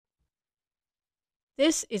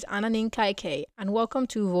This is Ananin Kaike, and welcome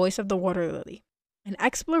to Voice of the Water Lily, an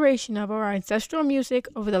exploration of our ancestral music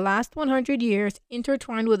over the last 100 years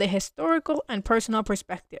intertwined with a historical and personal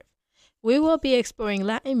perspective. We will be exploring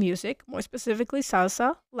Latin music, more specifically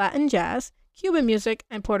salsa, Latin jazz, Cuban music,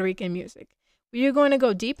 and Puerto Rican music. We are going to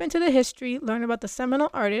go deep into the history, learn about the seminal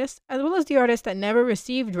artists, as well as the artists that never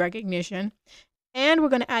received recognition, and we're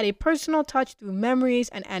going to add a personal touch through memories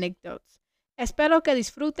and anecdotes. Espero que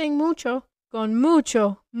disfruten mucho, con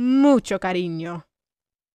mucho cariño.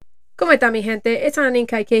 ¿Cómo está, mi gente? It's Ananin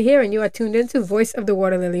Kaike here, and you are tuned into Voice of the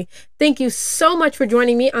Water Lily. Thank you so much for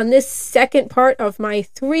joining me on this second part of my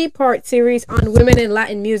three-part series on women in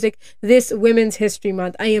Latin music this Women's History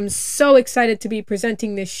Month. I am so excited to be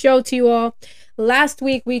presenting this show to you all. Last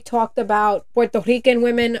week, we talked about Puerto Rican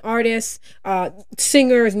women artists,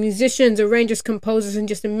 singers, musicians, arrangers, composers, and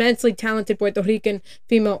just immensely talented Puerto Rican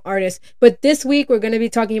female artists. But this week, we're going to be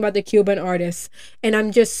talking about the Cuban artists. And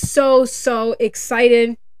I'm just so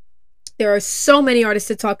excited. There are so many artists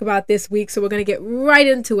to talk about this week, so we're going to get right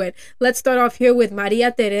into it. Let's start off here with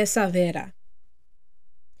Maria Teresa Vera.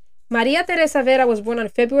 Maria Teresa Vera was born on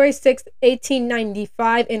February 6,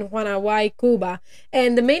 1895 in Juanaguay, Cuba,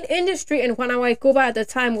 and the main industry in Juanaguay, Cuba at the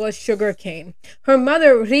time was sugarcane. Her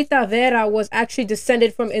mother, Rita Vera, was actually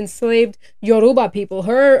descended from enslaved Yoruba people.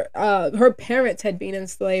 Her parents had been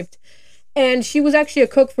enslaved, and she was actually a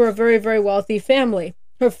cook for a very wealthy family.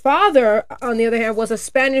 Her father, on the other hand, was a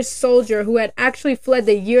Spanish soldier who had actually fled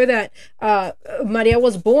the year that Maria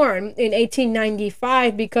was born in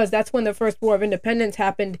 1895, because that's when the first War of Independence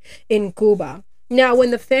happened in Cuba. Now,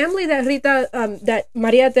 when the family that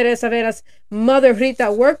Maria Teresa Vera's mother,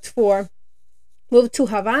 Rita, worked for, moved to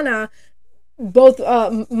Havana, both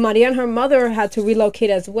Maria and her mother had to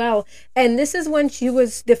relocate as well. And this is when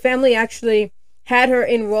the family actually had her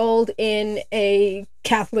enrolled in a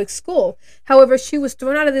Catholic school. However, she was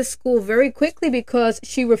thrown out of this school very quickly because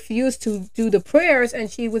she refused to do the prayers, and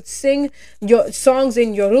she would sing songs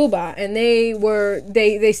in Yoruba, and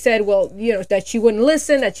they said, well, that she wouldn't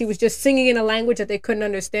listen, that she was just singing in a language that they couldn't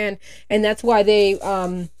understand, and that's why they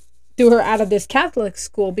threw her out of this Catholic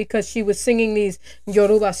school, because she was singing these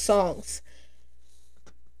Yoruba songs.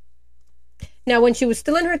 Now, when she was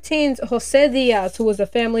still in her teens, Jose Diaz, who was a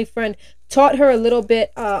family friend, taught her a little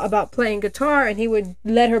bit about playing guitar, and he would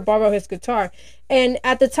let her borrow his guitar. And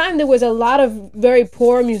at the time, there was a lot of very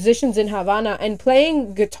poor musicians in Havana, and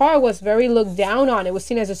playing guitar was very looked down on. It was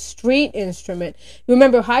seen as a street instrument.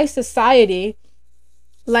 Remember, high society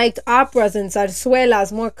liked operas and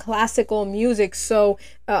zarzuelas, more classical music, so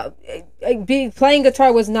playing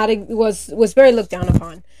guitar was very looked down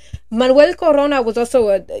upon. Manuel Corona was also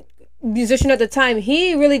a musician at the time.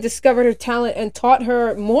 He really discovered her talent and taught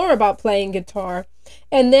her more about playing guitar.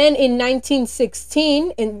 And then in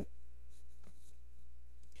 1916,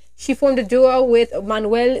 she formed a duo with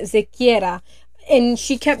Manuel Zequiera, and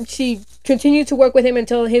she continued to work with him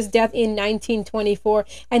until his death in 1924,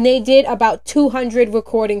 and they did about 200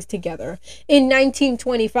 recordings together. In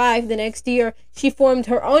 1925, the next year, she formed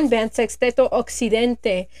her own band, Sexteto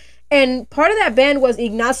Occidente. And part of that band was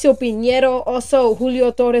Ignacio Piñero, also Julio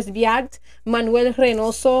Torres Viart, Manuel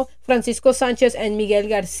Reynoso, Francisco Sanchez, and Miguel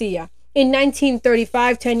Garcia. In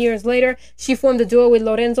 1935, 10 years later, she formed a duo with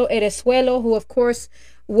Lorenzo Erezuelo, who, of course,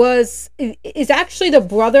 is actually the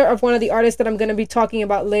brother of one of the artists that I'm going to be talking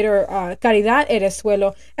about later, Caridad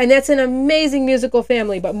Erezuelo. And that's an amazing musical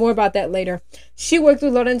family, but more about that later. She worked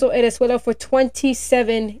with Lorenzo Erezuelo for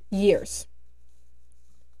 27 years.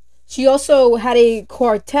 She also had a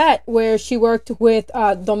quartet where she worked with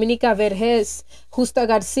Dominica Vergés, Justa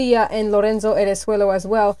Garcia, and Lorenzo Erezuelo as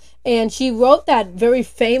well. And she wrote that very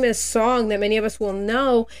famous song that many of us will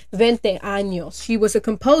know, Veinte Años. She was a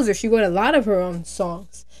composer. She wrote a lot of her own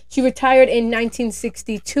songs. She retired in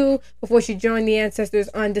 1962 before she joined the Ancestors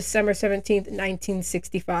on December 17th,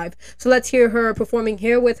 1965. So let's hear her performing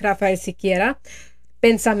here with Rafael Siqueira,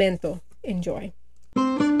 Pensamento. Enjoy.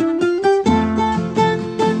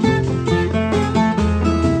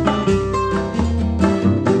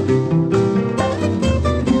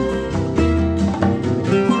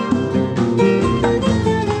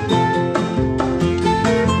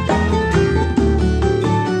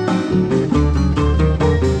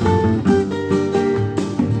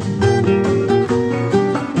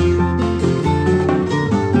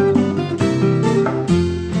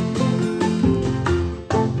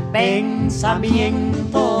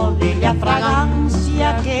 Pensamiento, dile a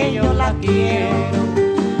fragancia que yo la quiero,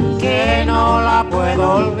 que no la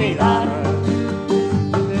puedo olvidar,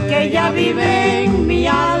 que ella vive en mi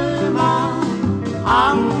alma,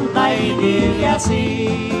 anda y dile así,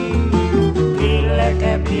 dile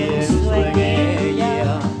que pienso en ella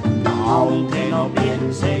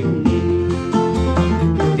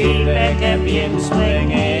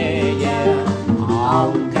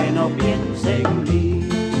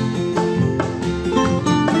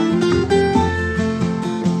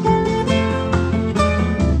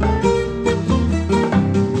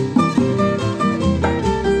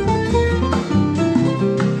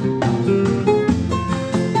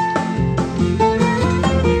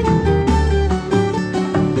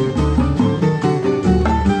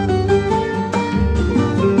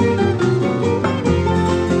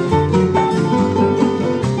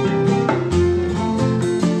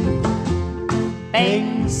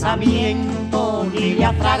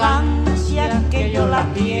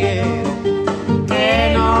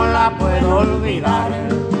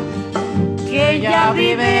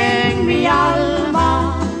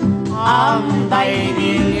anda y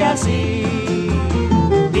dile así,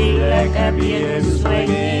 dile que pienso en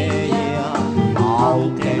ella,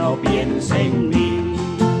 aunque no piense en mí.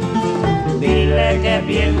 Dile que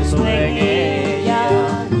pienso en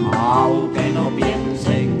ella, aunque no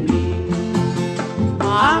piense en mí.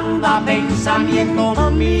 Anda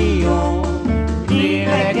pensamiento mío,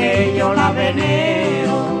 dile que yo la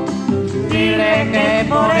venero, dile que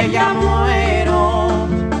por ella muero.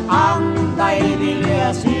 Anda y dile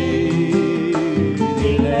así,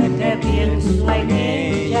 dile que pienso en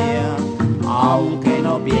ella, aunque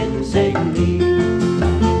no piense en mí.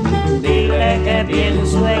 Dile que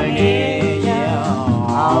pienso en ella,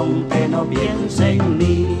 aunque no piense en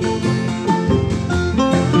mí.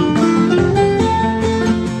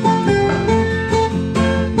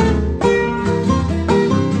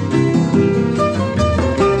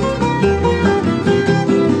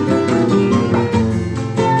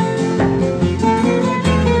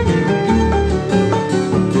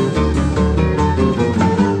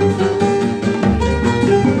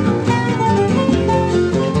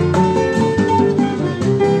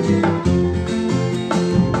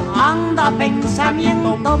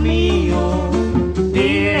 Pensamiento mío,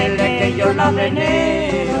 dile que yo la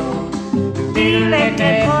venero, dile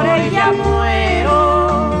que por ella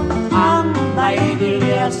muero. Anda y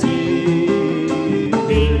dile así,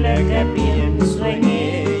 dile que pienso en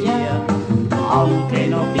ella, aunque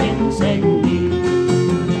no piense en mí.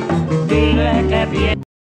 Dile que pienso.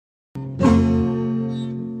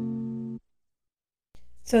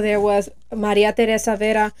 So there was Maria Teresa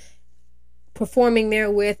Vera performing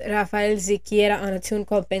there with Rafael Ziquiera on a tune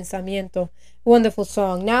called Pensamiento. Wonderful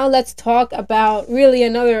song. Now let's talk about really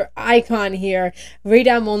another icon here,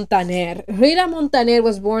 Rita Montaner. Rita Montaner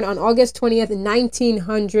was born on August 20th,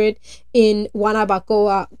 1900 in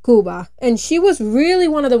Guanabacoa, Cuba. And she was really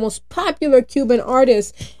one of the most popular Cuban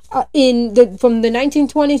artists from the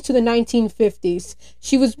 1920s to the 1950s.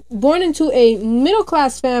 She was born into a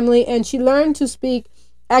middle-class family, and she learned to speak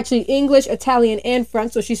actually English, Italian, and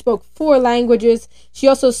French, so she spoke 4 languages. She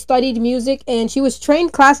also studied music, and she was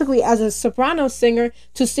trained classically as a soprano singer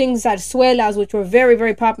to sing zarzuelas, which were very,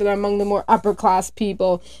 very popular among the more upper-class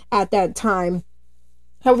people at that time.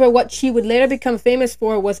 However, what she would later become famous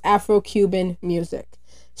for was Afro-Cuban music.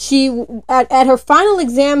 She, at her final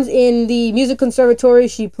exams in the music conservatory,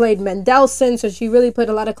 she played Mendelssohn, so she really played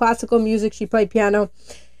a lot of classical music. She played piano,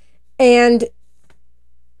 and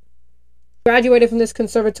graduated from this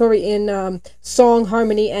conservatory in song,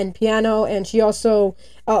 harmony, and piano, and she also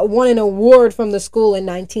won an award from the school in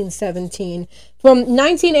 1917. From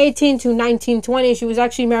 1918 to 1920, she was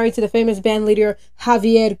actually married to the famous band leader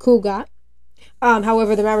Javier Cugat.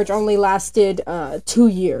 However, the marriage only lasted 2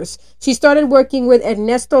 years. She started working with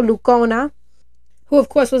Ernesto Lucona, who, of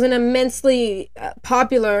course, was an immensely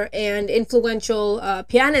popular and influential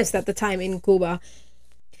pianist at the time in Cuba.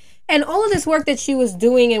 And all of this work that she was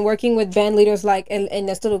doing and working with band leaders like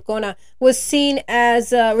Ernesto Lucona was seen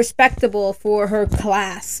as respectable for her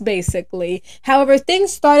class, basically. However,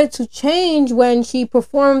 things started to change when she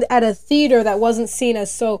performed at a theater that wasn't seen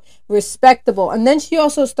as so respectable. And then she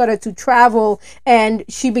also started to travel, and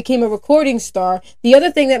she became a recording star. The other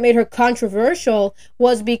thing that made her controversial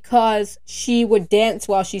was because she would dance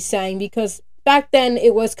while she sang, because back then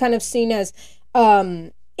it was kind of seen as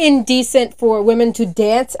indecent for women to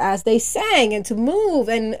dance as they sang and to move,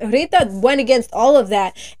 and Rita went against all of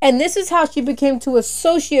that, and this is how she became to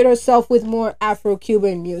associate herself with more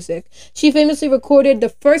Afro-Cuban music. She famously recorded the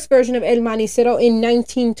first version of El Manicero in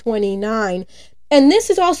 1929, and this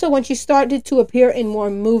is also when she started to appear in more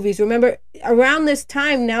movies. Remember, around this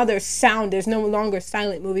time now there's sound, there's no longer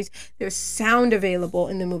silent movies, there's sound available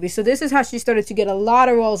in the movies. So this is how she started to get a lot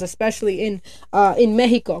of roles, especially in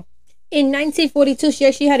Mexico. In 1942, she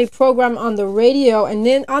actually had a program on the radio, and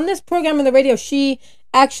then on this program on the radio, she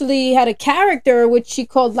actually had a character which she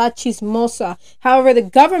called La Chismosa. However, the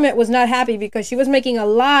government was not happy because she was making a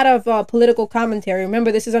lot of political commentary.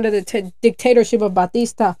 Remember, this is under the dictatorship of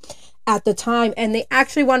Batista at the time, and they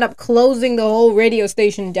actually wound up closing the whole radio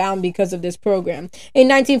station down because of this program. In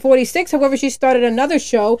 1946, however, she started another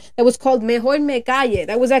show that was called Mejor Me Calle.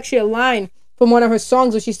 That was actually a line from one of her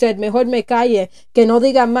songs where she said, Mejor me calle, que no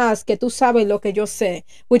diga más, que tú sabes lo que yo sé,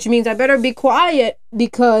 which means I better be quiet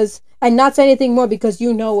and not say anything more because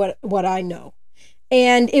you know what I know.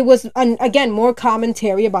 And it was, again, more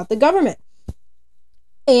commentary about the government.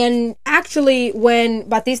 And actually, when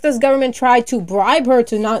Batista's government tried to bribe her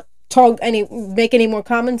to not make any more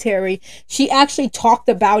commentary, she actually talked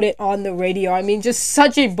about it on the radio. I mean, just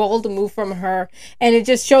such a bold move from her, and it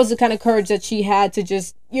just shows the kind of courage that she had to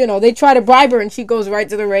just, they try to bribe her and she goes right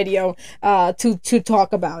to the radio to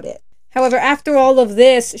talk about it. However, after all of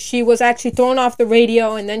this, she was actually thrown off the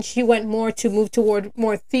radio, and then she went move toward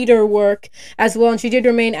more theater work as well. And she did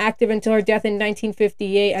remain active until her death in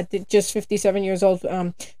 1958 at just 57 years old.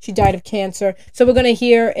 She died of cancer. So we're going to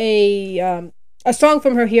hear a song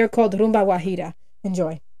from her here called Rumba Guajira.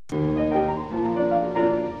 Enjoy.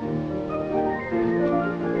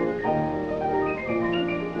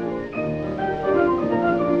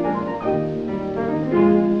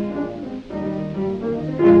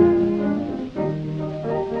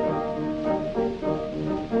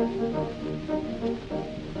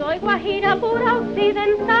 Soy guajira pura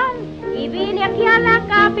occidental y vine aquí a la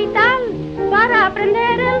capital para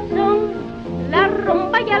aprender el son, la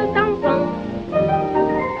rumba y el tanzón.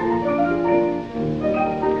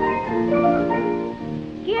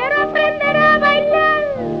 Quiero aprender a bailar,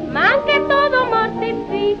 más que todo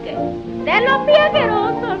mortifique, de los pies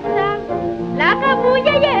quiero soltar la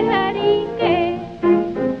cabulla y el arique.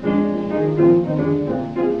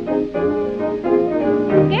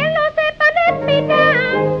 Que lo sepan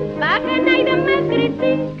espinar, pa' que nadie me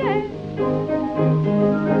critique.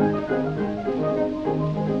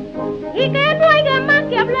 Y que no haya más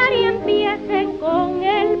que hablar y empiece con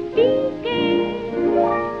el pique.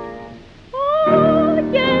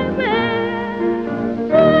 Óyeme,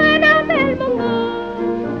 suéname el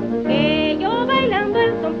bongo, que yo bailando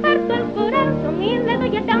el son parto el corazón y le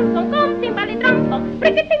doy el danzón con timbal y trombón.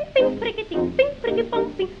 Friquitín, ping, friquitín, ping,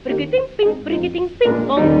 friquipón, ping, friquitín, ping, friquitín, ping,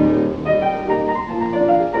 pong.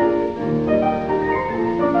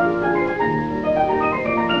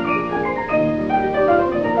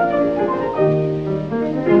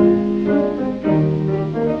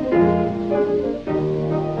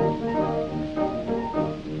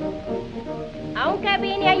 Aunque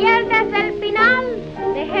vine ayer desde el final,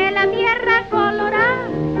 dejé la tierra colorada,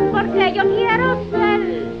 porque yo quiero ser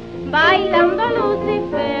bailando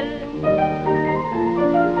Lucifer.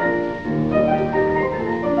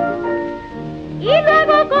 Y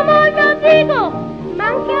luego como yo digo,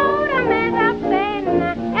 man que ahora me da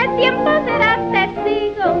pena, el tiempo será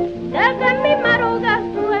testigo de que mis marugas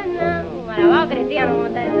suenan. Alabado cristiano,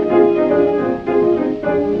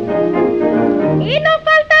 y no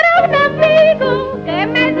faltará un amigo que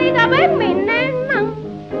me diga, ven mi nena,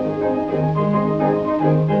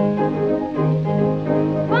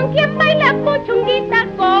 con quien baila puchunguita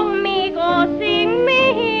conmigo,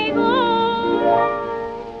 sinmigo.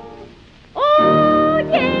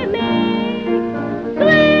 Óyeme,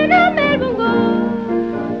 suéname el bongo,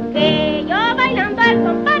 que yo bailando el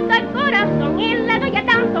son parto el corazón y le doy el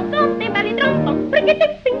danzón con timbal y trombón.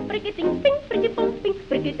 Friquitín, ping, friquitín, ping, friquipón, ping,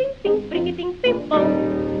 friquitín, ping, friquitín, ping, pong.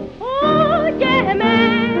 Óyeme,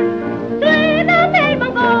 suéname el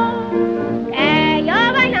bongo, que yo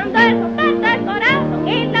bailando el son parto el corazón y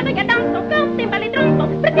le doy el danzón con timbal y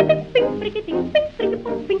trombón. Friquitín, ping, friquitín, ping,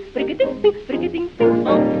 friquipón, ping, friquitín, ping, friquitín, ping,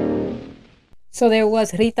 pong. So there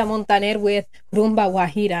was Rita Montaner with Rumba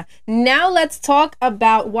Guajira. Now let's talk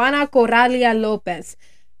about Juana Corralia Lopez.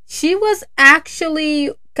 She was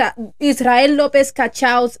actually Israel Lopez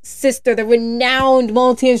Cachao's sister, the renowned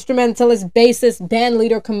multi-instrumentalist, bassist,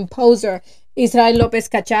 bandleader, composer, Israel Lopez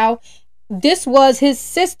Cachao. This was his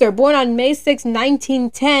sister, born on May 6,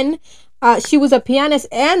 1910. She was a pianist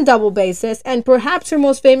and double bassist, and perhaps her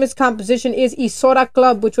most famous composition is Isora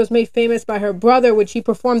Club, which was made famous by her brother, which he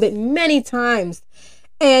performed it many times.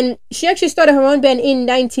 And she actually started her own band in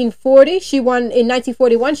 1940. In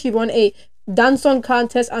 1941, she won a danzón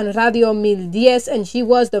contest on Radio Mil Diez, and she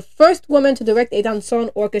was the first woman to direct a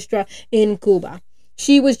danzón orchestra in Cuba.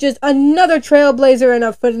 She was just another trailblazer and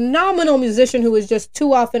a phenomenal musician who was just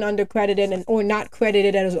too often undercredited or not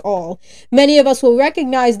credited at all. Many of us will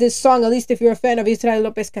recognize this song, at least if you're a fan of Israel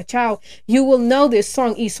Lopez Cachao, you will know this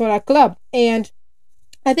song, Isora Club. And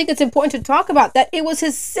I think it's important to talk about that it was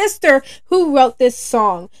his sister who wrote this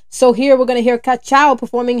song. So here we're going to hear Cachao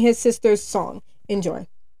performing his sister's song. Enjoy.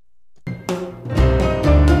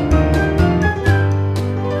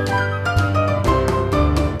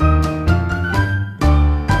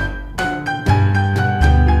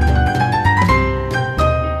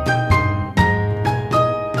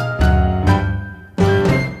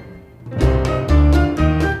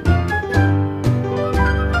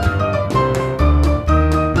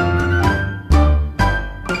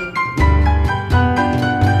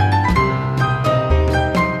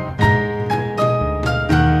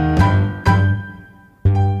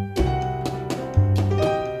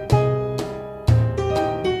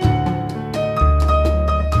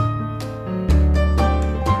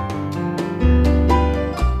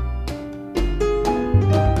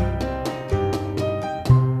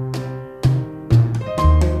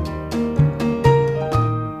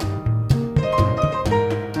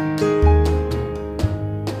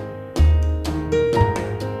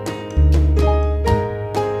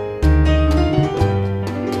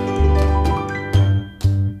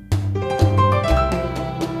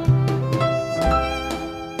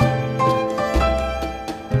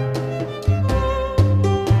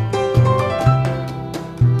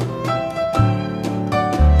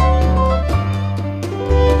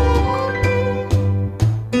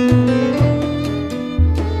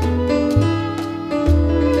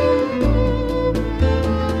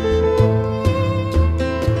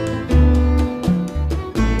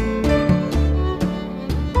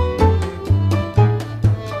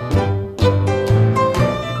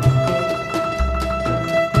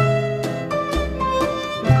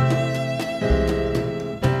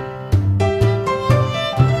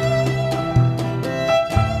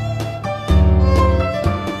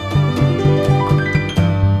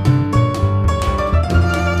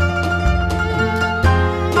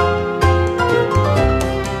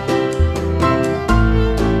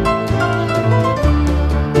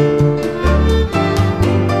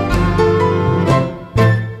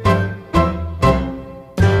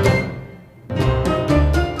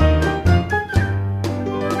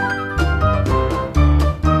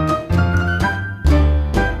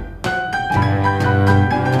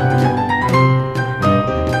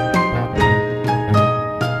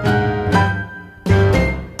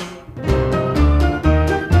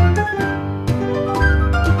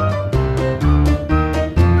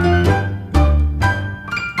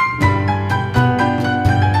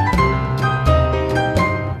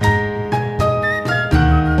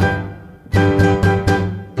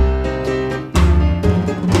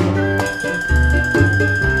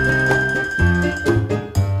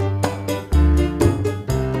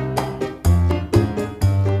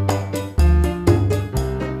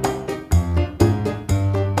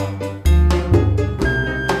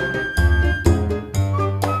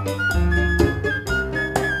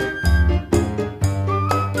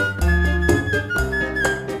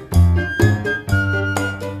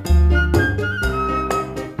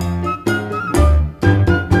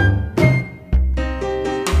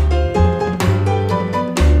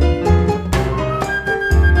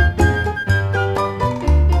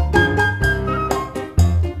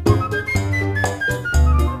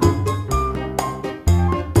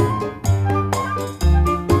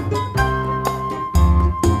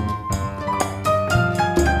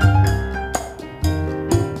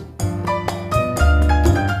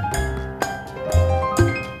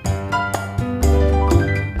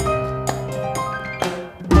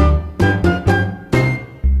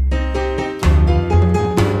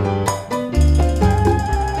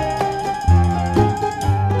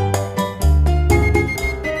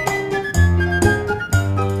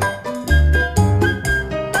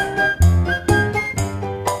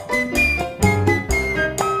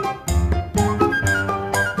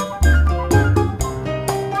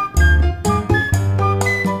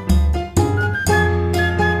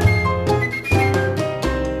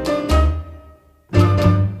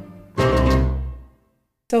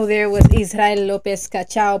 also there was Israel López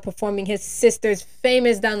Cachao performing his sister's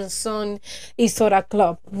famous danzón Isora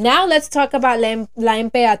Club. Now let's talk about La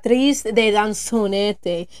Emperatriz de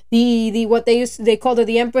Danzonete, the what they called her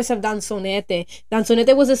the Empress of Danzonete.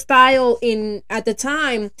 Danzonete was a style at the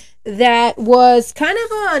time that was kind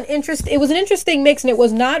of it was an interesting mix, and it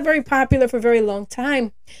was not very popular for a very long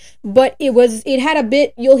time, but it had a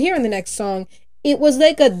bit, you'll hear in the next song, it was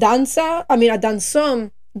like a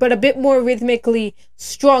danzón, but a bit more rhythmically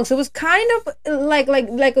strong. So it was kind of like un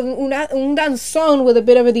danzón with a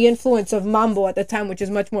bit of the influence of mambo at the time, which is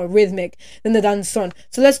much more rhythmic than the danzón.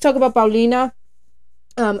 So let's talk about Paulina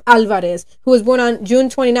Alvarez, who was born on June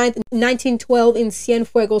 29th, 1912 in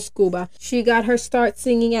Cienfuegos, Cuba. She got her start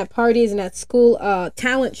singing at parties and at school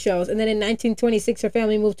talent shows, and then in 1926 her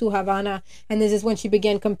family moved to Havana, and this is when she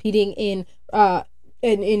began competing in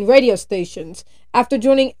radio stations. After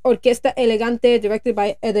joining Orquesta Elegante, directed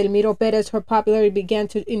by Edelmiro Perez, her popularity began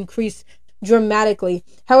to increase dramatically.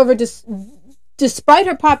 However, despite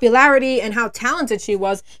her popularity and how talented she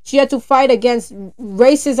was, she had to fight against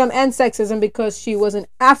racism and sexism because she was an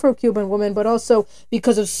Afro-Cuban woman, but also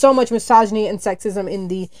because of so much misogyny and sexism in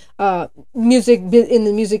the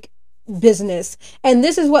music business. And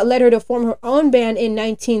this is what led her to form her own band in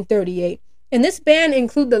 1938. And this band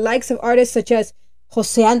included the likes of artists such as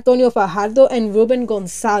José Antonio Fajardo and Ruben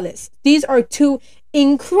González. These are two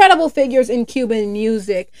incredible figures in Cuban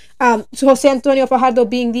music. José Antonio Fajardo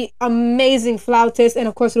being the amazing flautist, and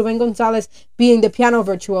of course Ruben González being the piano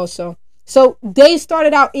virtuoso. So they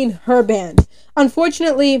started out in her band.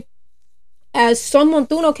 Unfortunately, as Son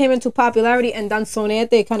Montuno came into popularity and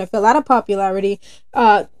Danzonete kind of fell out of popularity,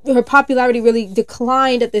 her popularity really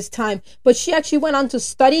declined at this time. But she actually went on to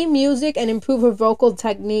study music and improve her vocal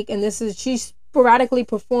technique, and she sporadically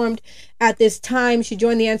performed at this time. She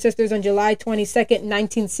joined the Ancestors on July 22nd,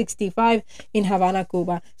 1965 in Havana,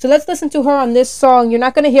 Cuba. So let's listen to her on this song. You're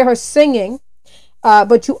not going to hear her singing,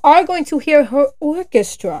 but you are going to hear her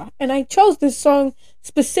orchestra. And I chose this song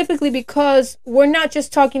specifically because we're not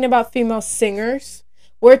just talking about female singers.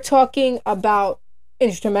 We're talking about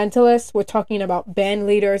instrumentalists. We're talking about band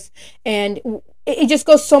leaders. And it just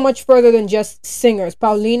goes so much further than just singers.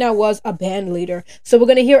 Paulina was a band leader. So we're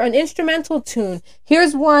going to hear an instrumental tune.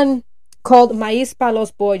 Here's one called Maíz pa' los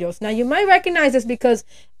Pollos. Now you might recognize this because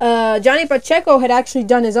Johnny Pacheco had actually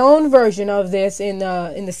done his own version of this in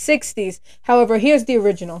the 60s. However, here's the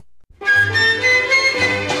original.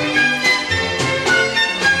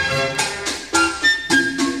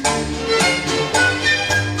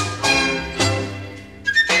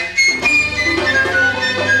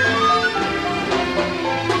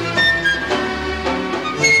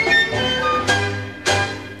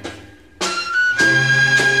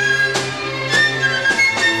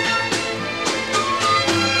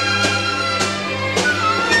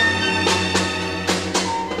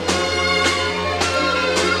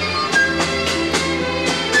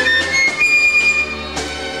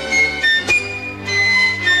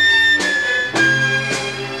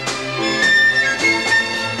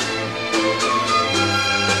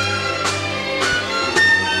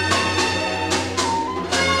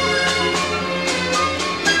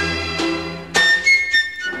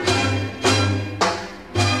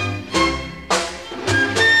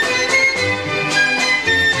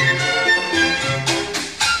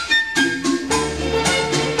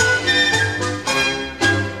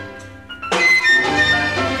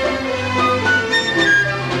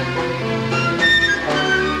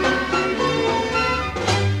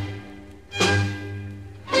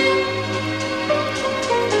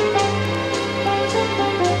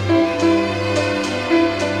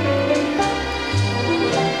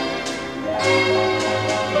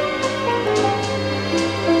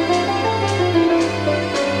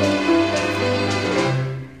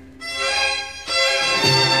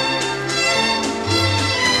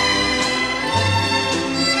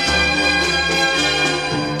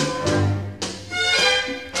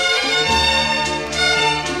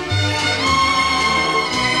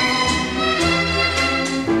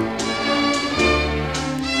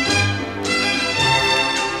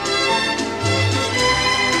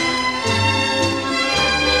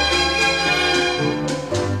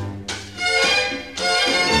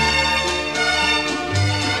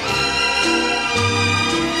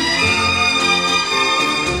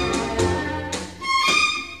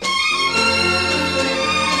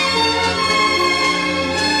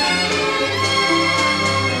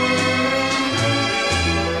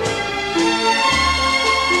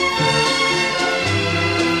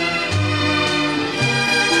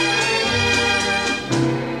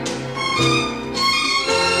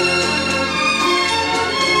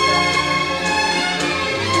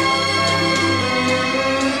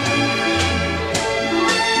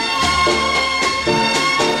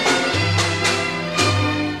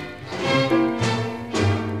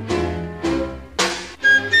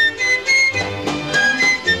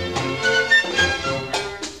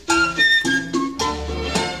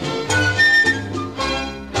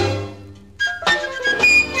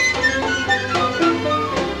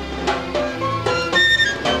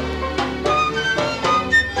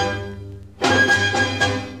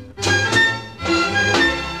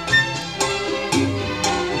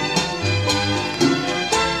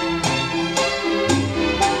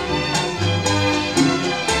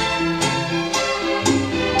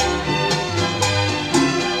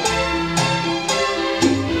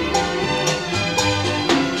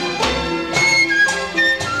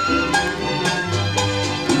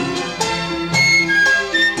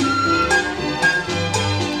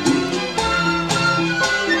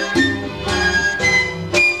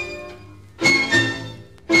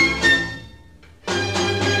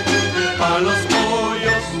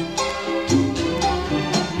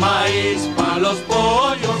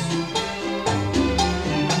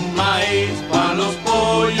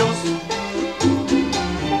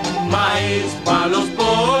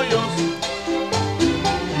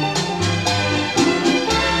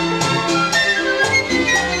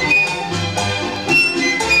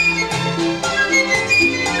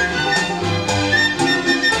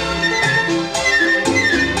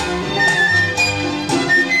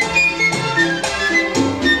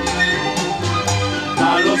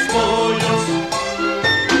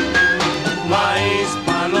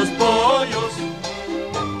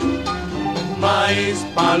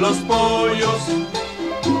 pa' los pollos,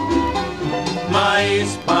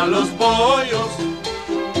 maíz pa' los pollos.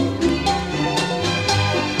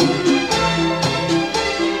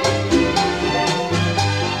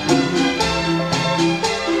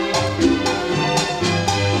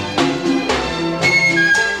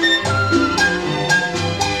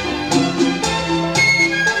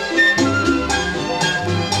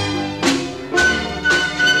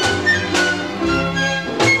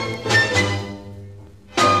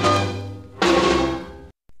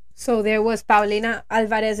 So there was Paulina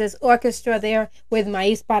Alvarez's orchestra there with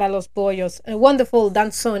Maíz para los Pollos, a wonderful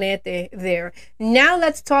danzonete there. Now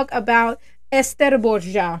let's talk about Esther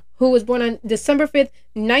Borja, who was born on December 5th,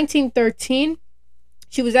 1913.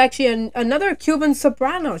 She was actually another Cuban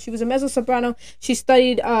soprano. She was a mezzo-soprano. She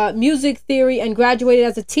studied music theory and graduated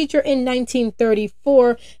as a teacher in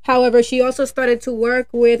 1934. However, she also started to work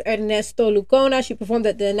with Ernesto Lucona. She performed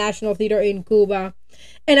at the National Theater in Cuba.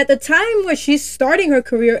 And at the time where she's starting her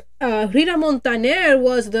career, Rita Montaner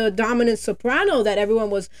was the dominant soprano that everyone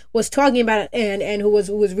was talking about and who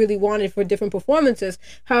was really wanted for different performances.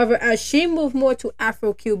 However, as she moved more to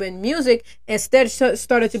Afro-Cuban music, Esther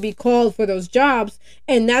started to be called for those jobs,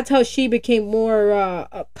 and that's how she became more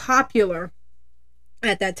popular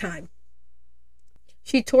at that time.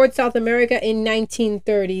 She toured South America in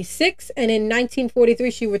 1936, and in 1943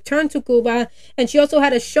 she returned to Cuba, and she also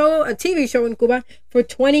had a TV show in Cuba for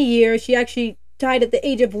 20 years. She actually died at the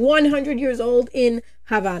age of 100 years old in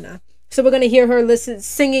Havana. So we're going to hear her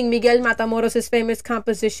singing Miguel Matamoros' famous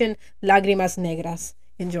composition, Lágrimas Negras.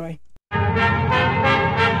 Enjoy.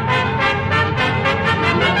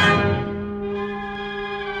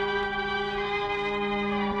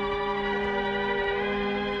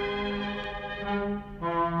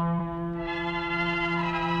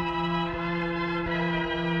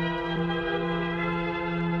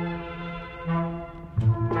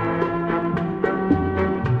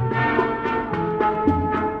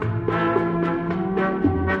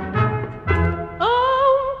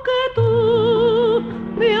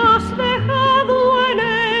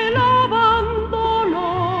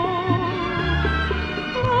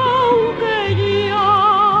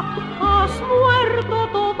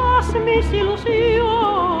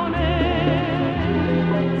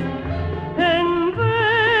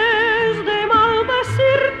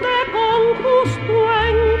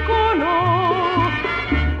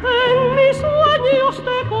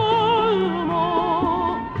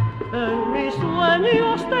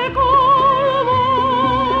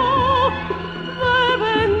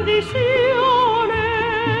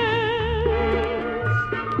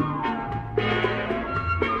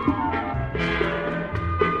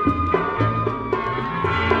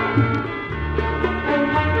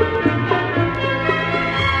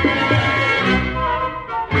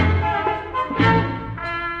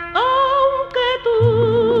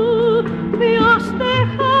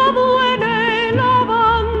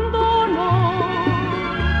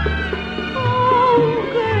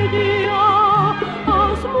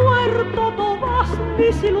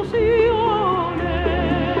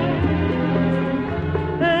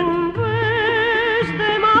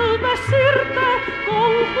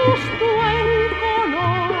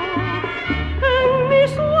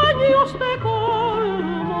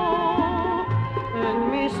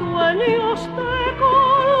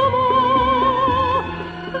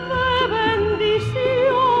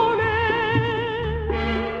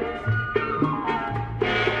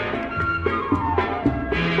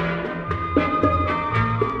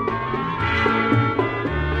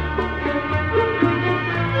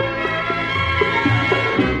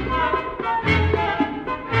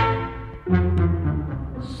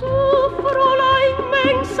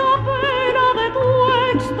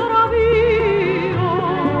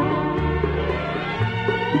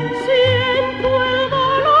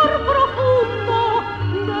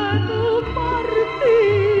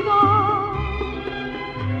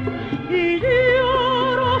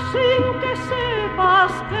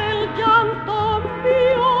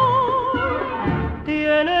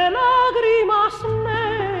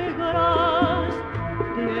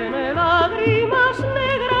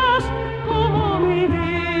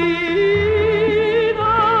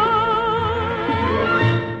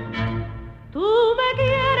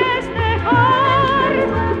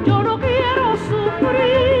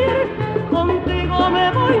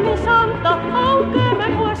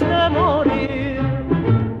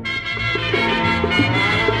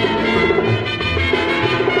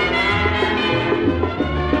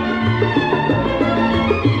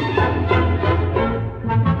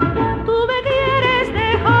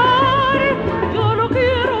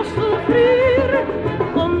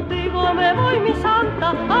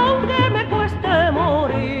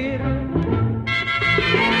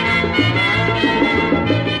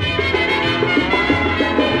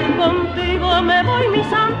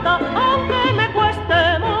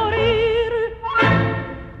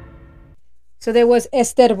 So there was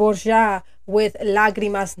Esther Borja with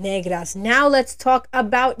Lágrimas Negras. Now let's talk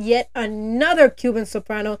about yet another Cuban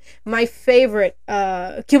soprano, my favorite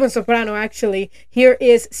Cuban soprano actually. Here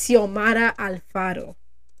is Xiomara Alfaro.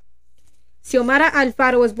 Xiomara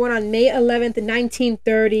Alfaro was born on May 11th,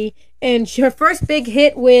 1930, and her first big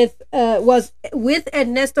hit was with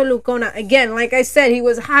Ernesto Lucona. Again, like I said, he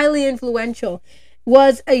was highly influential.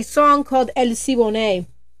 Was a song called El Siboney.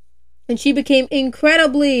 And she became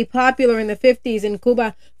incredibly popular in the 50s in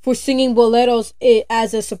Cuba for singing boleros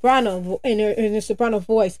as a soprano, in a soprano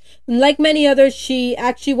voice. And like many others, she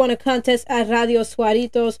actually won a contest at Radio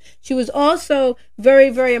Suaritos. She was also very,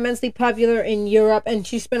 very immensely popular in Europe, and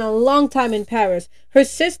she spent a long time in Paris. Her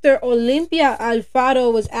sister, Olimpia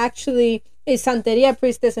Alfaro, was actually a Santeria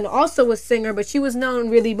priestess and also a singer, but she was known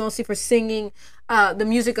really mostly for singing the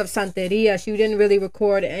music of Santeria. She didn't really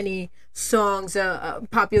record any songs,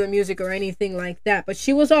 popular music or anything like that, but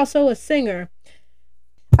she was also a singer.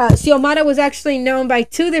 Xiomara was actually known by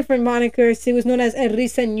two different monikers. She was known as El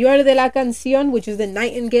Ruiseñor de la Canción, which is the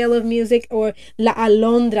nightingale of music, or La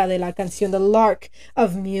Alondra de la Canción, the lark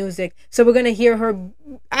of music. So we're going to hear her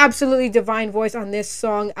absolutely divine voice on this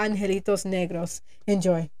song, Angelitos Negros.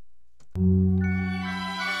 Enjoy.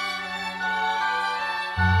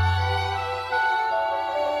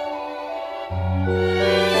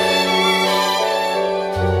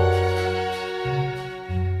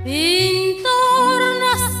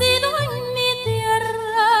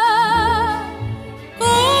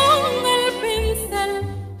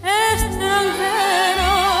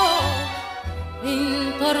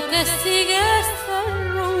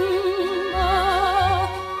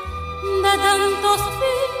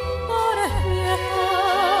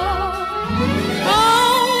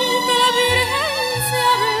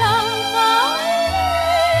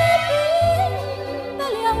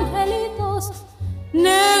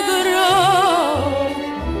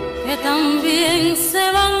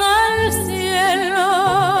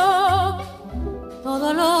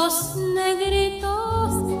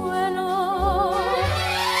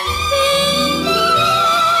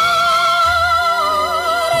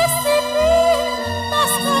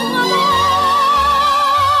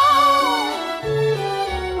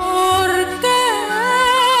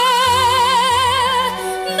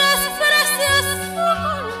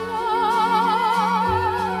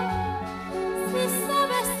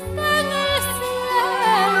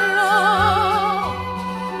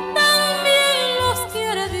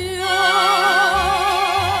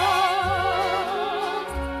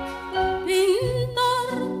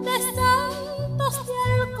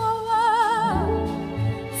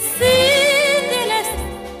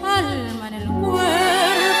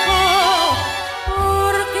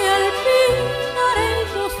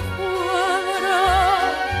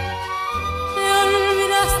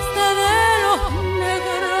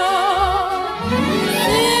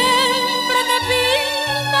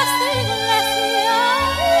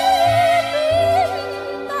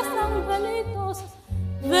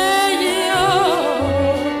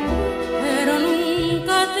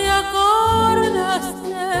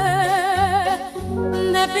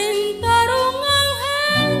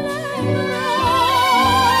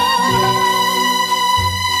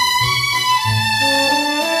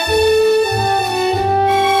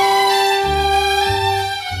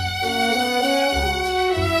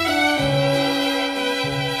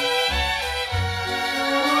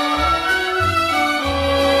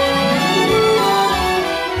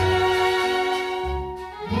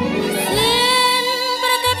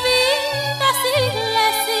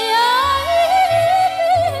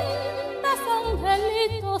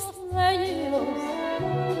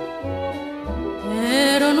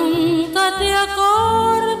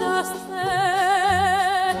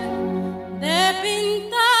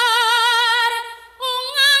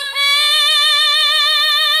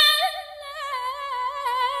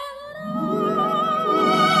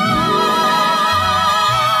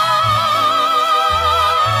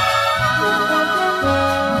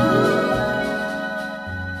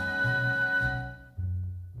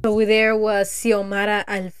 There was Xiomara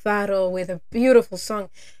Alfaro with a beautiful song,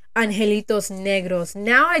 Angelitos Negros.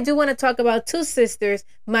 Now I do want to talk about two sisters,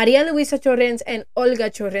 Maria Luisa Chorrens and Olga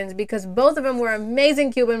Chorrens, because both of them were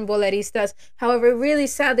amazing Cuban boleristas. However, really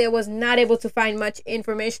sadly, I was not able to find much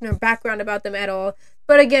information or background about them at all.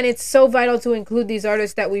 But again, it's so vital to include these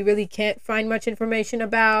artists that we really can't find much information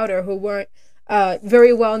about, or who weren't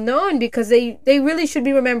very well known, because they really should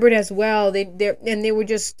be remembered as well. They were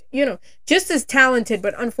just, just as talented,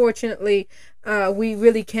 but unfortunately we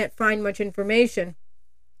really can't find much information.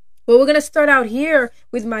 But we're going to start out here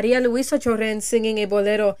with Maria Luisa Chorrens singing a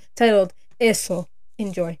bolero titled Eso.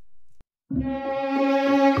 Enjoy.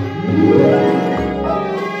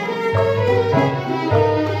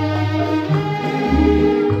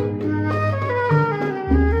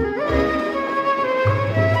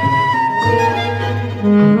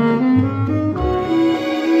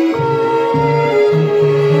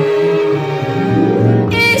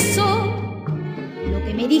 Eso, lo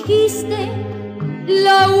que me dijiste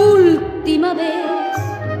la última vez,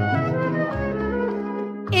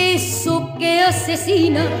 eso que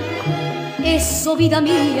asesina, eso, vida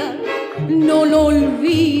mía, no lo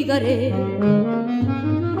olvidaré.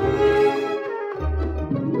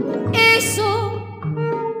 Eso,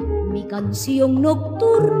 mi canción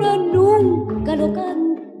nocturna nunca lo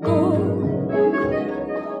canto,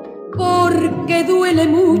 porque duele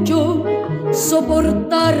mucho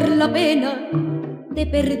soportar la pena de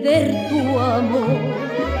perder tu amor.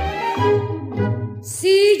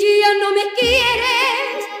 Si ya no me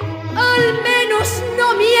quieres, al menos no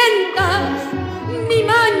mientas ni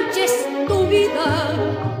manches tu vida.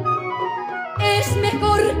 Es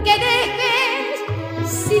mejor que dejes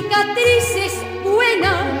cicatrices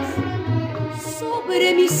buenas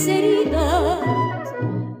sobre mis heridas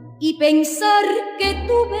y pensar que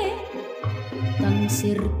tuve tan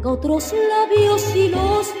cerca otros labios y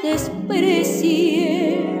los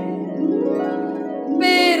desprecié.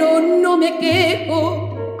 Pero no me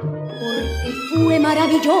quejo, porque fue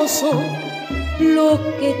maravilloso lo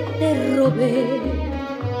que te robé.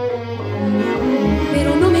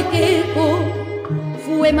 Pero no me quejo,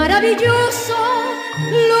 fue maravilloso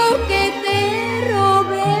lo que te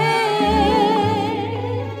robé.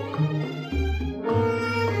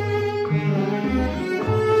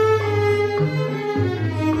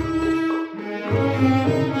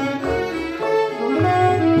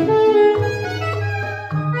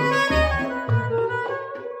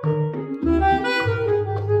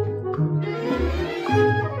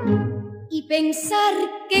 Y pensar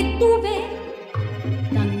que tuve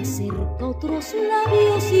tan cerca otros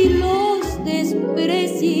labios y los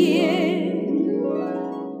desprecié.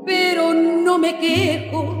 Pero no me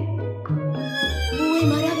quejo, fue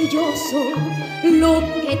maravilloso lo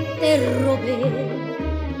que te robé.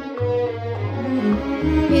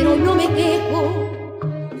 Pero no me quejo,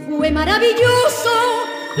 fue maravilloso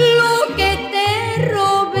lo que te robé.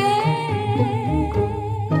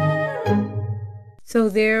 So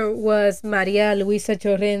there was Maria Luisa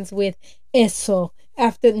Llorens with Eso.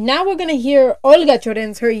 Now we're going to hear Olga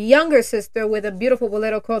Llorens, her younger sister, with a beautiful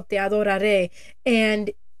bolero called Te Adoraré.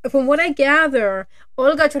 And from what I gather,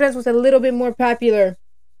 Olga Llorens was a little bit more popular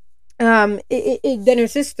than her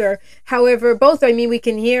sister. However, both, we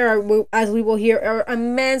can hear, as we will hear, are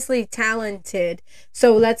immensely talented.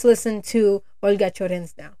 So let's listen to Olga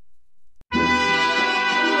Llorens now.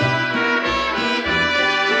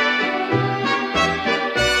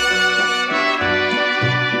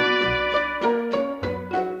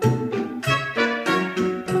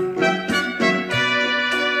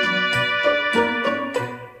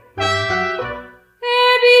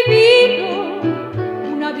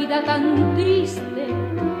 Tan triste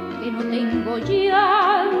que no tengo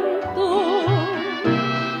llanto.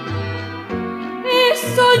 He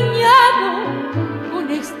soñado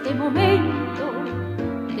con este momento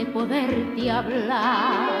de poderte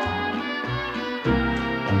hablar.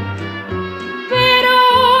 Pero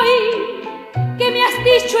hoy que me has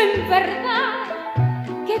dicho en verdad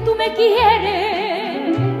que tú me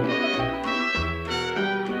quieres,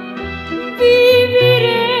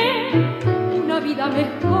 viviré una vida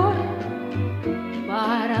mejor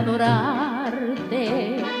para adorarte.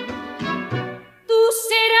 Tú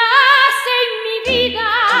serás en mi vida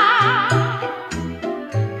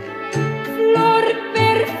flor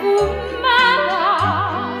perfumada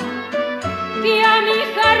que a mi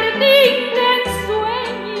jardín de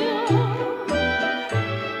ensueño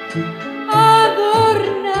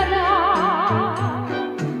adornarás.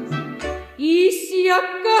 Y si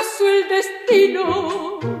acaso el destino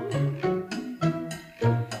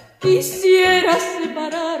quisiera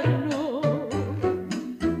separarnos,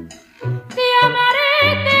 te amaré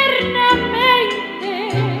eternamente,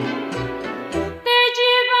 te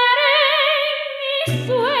llevaré en mis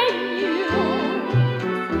sueños,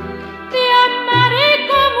 te amaré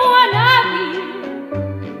como a nadie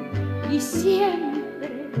y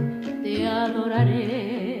siempre te adoraré.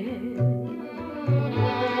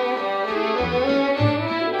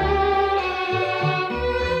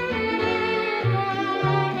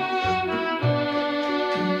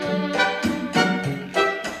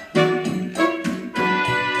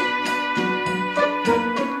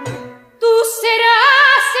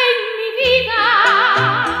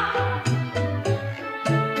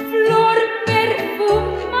 Flor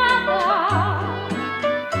perfumada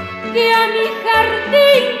que a mi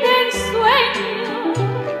jardín de ensueño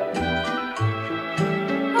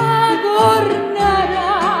adornará.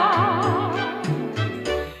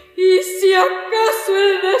 Y si acaso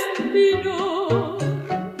el destino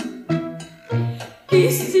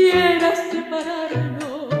quisiera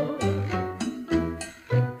separarnos,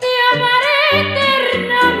 te amaré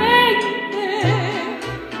eternamente,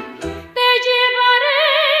 te llevaré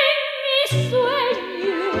en mi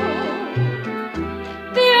sueño,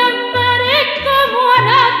 te amaré como a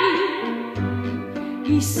nadie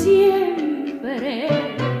y siempre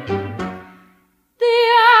te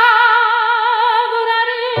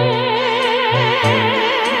adoraré.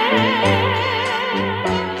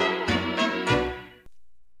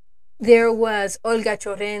 There was Olga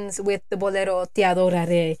Chorens with the bolero Te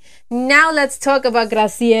Adoraré. Now let's talk about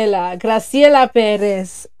Graciela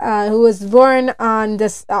Perez, who was born on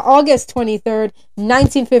this August 23rd,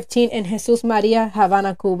 1915 in Jesus Maria,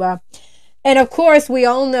 Havana, Cuba. And of course, we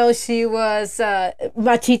all know she was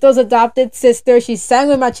Machito's adopted sister. She sang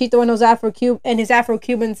with Machito and his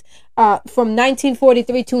Afro-Cubans from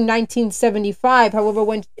 1943 to 1975. However,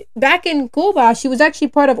 when back in Cuba, she was actually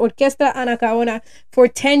part of Orquesta Anacaona for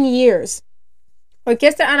 10 years.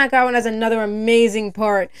 Orquesta Anacaona is another amazing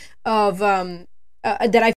part of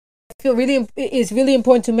that I feel is really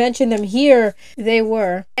important to mention them here. They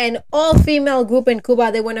were an all-female group in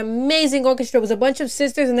Cuba. They were an amazing orchestra. It was a bunch of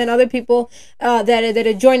sisters and then other people that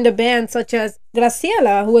had joined the band, such as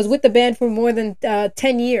Graciela, who was with the band for more than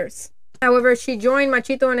 10 years. However, she joined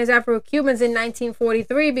Machito and his Afro-Cubans in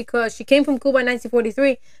 1943 because she came from Cuba in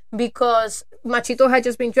 1943 because Machito had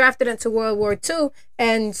just been drafted into World War II,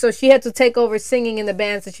 and so she had to take over singing in the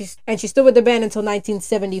band. So she stood with the band until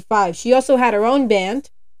 1975. She also had her own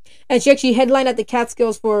band, and she actually headlined at the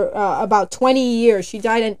Catskills for about 20 years. She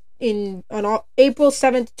died on April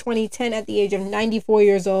 7th, 2010 at the age of 94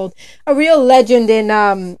 years old. A real legend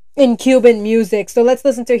in Cuban music. So let's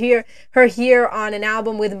listen to her here on an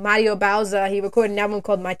album with Mario Bauza. He recorded an album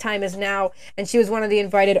called My Time Is Now, and she was one of the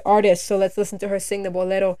invited artists. So let's listen to her sing the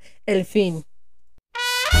bolero El Fin.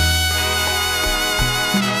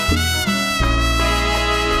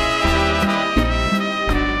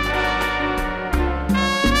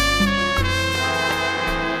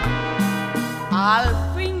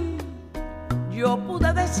 Al fin yo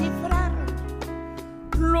pude descifrar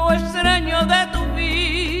lo extraño de tu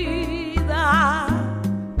vida.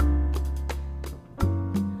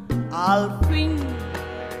 Al fin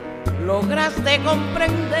lograste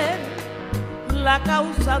comprender la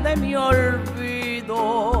causa de mi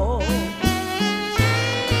olvido.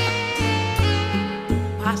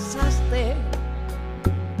 Pasaste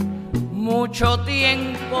mucho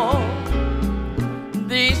tiempo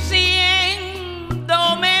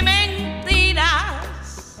diciéndome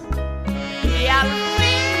mentiras y al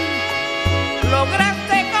fin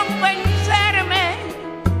lograste convencerme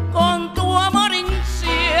con tu amor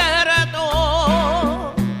incierto.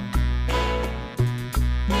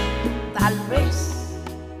 Tal vez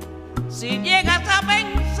si llegas a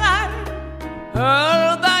pensar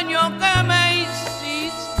el daño que me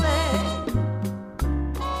hiciste,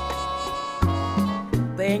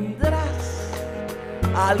 tendrás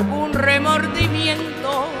algún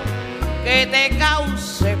remordimiento que te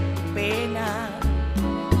cause pena.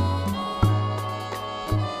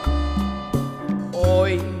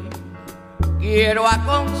 Hoy quiero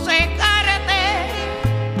aconsejarte,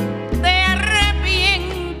 te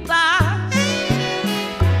arrepientas,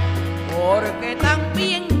 porque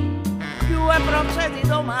también yo he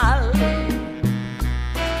procedido mal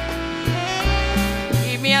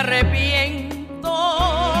y me arrepiento.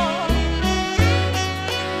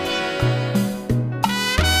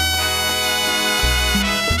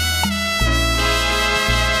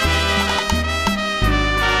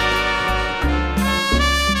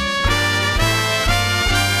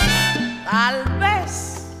 Tal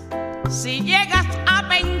vez si llegas a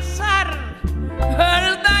pensar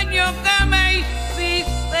el daño que me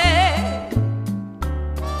hiciste,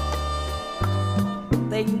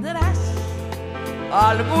 tendrás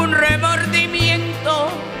algún remordimiento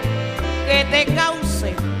que te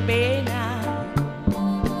cause pena.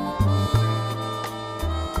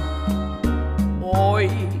 Hoy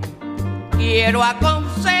quiero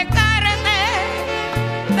aconsejarte,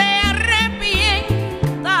 te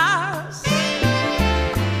arrepientas,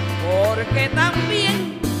 porque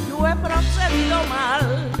también yo he procedido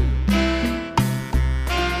mal.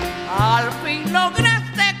 Al fin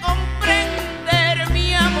lograste comprender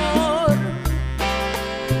mi amor,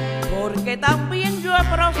 porque también yo he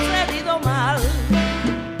procedido mal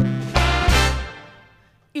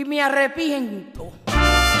y me arrepiento.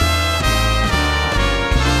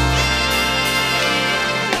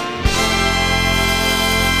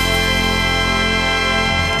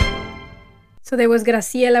 So there was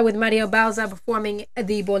Graciela with Mario Bauza performing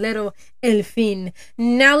the bolero El Fin.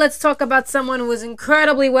 Now let's talk about someone who was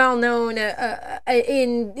incredibly well known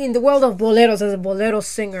in the world of boleros as a bolero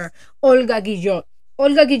singer, Olga Guillot.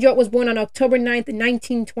 Olga Guillot was born on October 9th,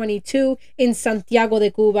 1922 in Santiago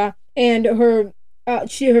de Cuba, and her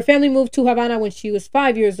family moved to Havana when she was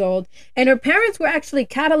 5 years old, and her parents were actually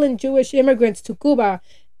Catalan Jewish immigrants to Cuba.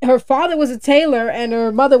 Her father was a tailor and her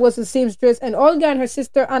mother was a seamstress, and Olga and her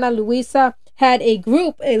sister Ana Luisa had a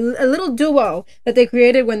group, a little duo that they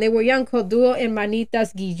created when they were young called Duo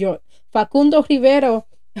Hermanitas Guillot. Facundo Rivero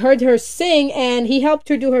heard her sing and he helped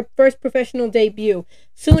her do her first professional debut.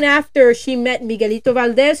 Soon after, she met Miguelito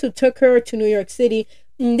Valdez, who took her to New York City.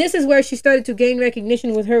 And this is where she started to gain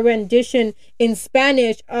recognition with her rendition in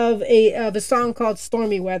Spanish of a song called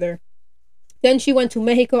Stormy Weather. Then she went to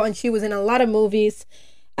Mexico and she was in a lot of movies.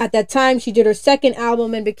 At that time, she did her second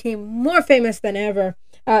album and became more famous than ever.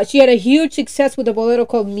 She had a huge success with a bolero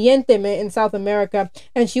called Miénteme in South America,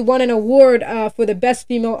 and she won an award for the best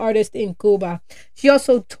female artist in Cuba. She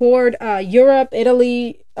also toured Europe,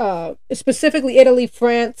 Italy, specifically Italy,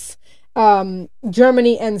 France,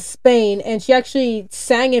 Germany, and Spain, and she actually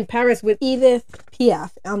sang in Paris with Edith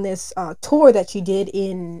Piaf on this tour that she did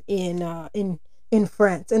in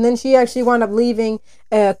France. And then she actually wound up leaving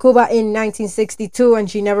Cuba in 1962, and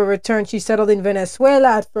she never returned. She settled in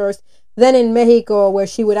Venezuela at first, then in Mexico, where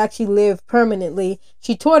she would actually live permanently.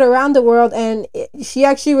 She toured around the world, and she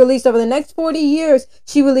actually released, over the next 40 years,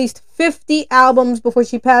 she released 50 albums before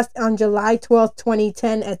she passed on July 12th,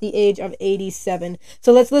 2010 at the age of 87.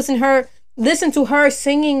 So let's listen to her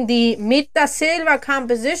singing the Mirta Silva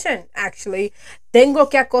composition, actually, Tengo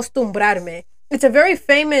que acostumbrarme. It's a very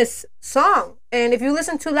famous song. And if you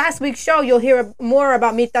listen to last week's show, you'll hear more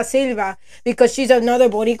about Mirta Silva, because she's another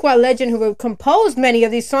Boricua legend who composed many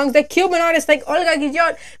of these songs that Cuban artists like Olga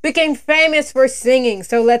Guillot became famous for singing.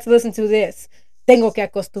 So let's listen to this. Tengo que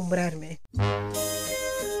acostumbrarme.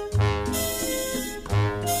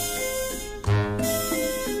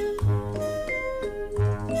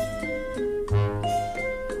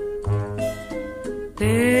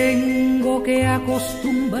 Tengo que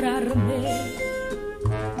acostumbrarme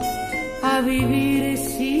a vivir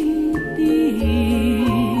sin ti.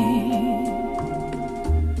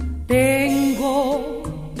 Tengo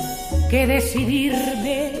que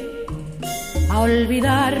decidirme a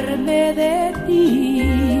olvidarme de ti.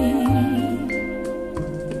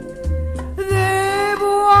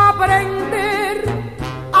 Debo aprender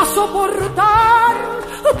a soportar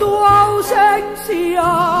tu ausencia.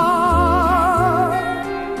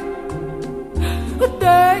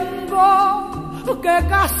 Tengo que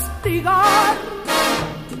castigar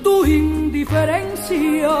tu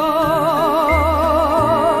indiferencia.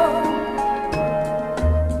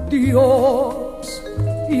 Dios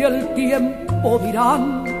y el tiempo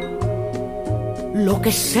dirán lo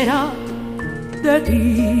que será de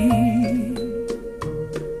ti.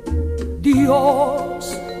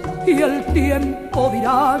 Dios y el tiempo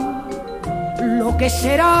dirán lo que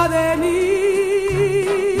será de mí.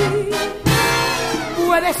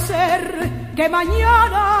 Puede ser que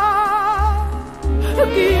mañana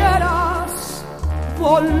quieras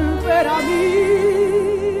volver a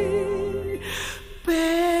mí,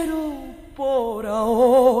 pero por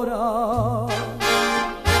ahora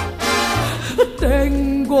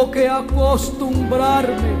tengo que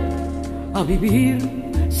acostumbrarme a vivir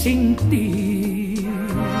sin ti.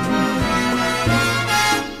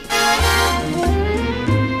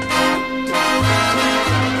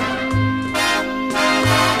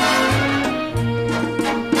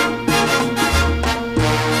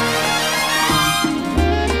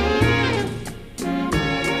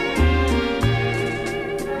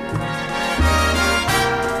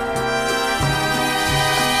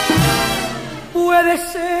 Puede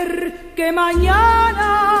ser que mañana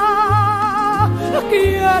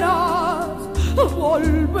quieras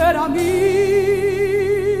volver a mí,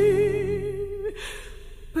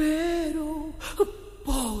 pero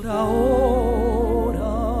por ahora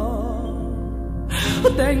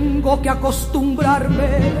tengo que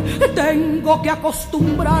acostumbrarme, tengo que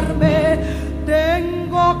acostumbrarme,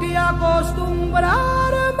 tengo que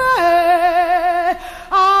acostumbrarme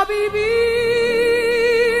a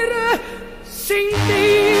vivir sin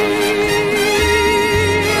ti.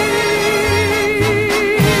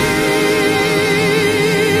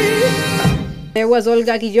 There was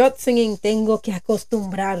Olga Guillot singing Tengo que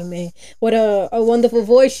acostumbrarme. What a wonderful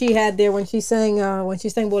voice she had there when she sang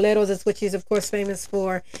boleros. That's what she's of course famous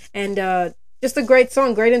for. And just a great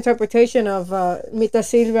song, great interpretation of Mirta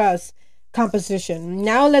Silva's composition.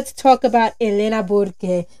 Now let's talk about Elena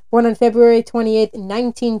Burke, born on February 28th,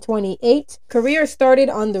 1928. Career started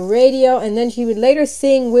on the radio, and then she would later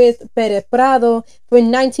sing with Pere Prado.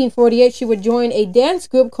 In 1948, she would join a dance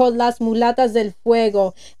group called Las Mulatas del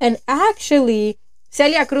Fuego. And actually,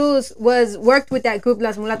 Celia Cruz worked with that group,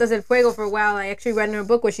 Las Mulatas del Fuego, for a while. I actually read in her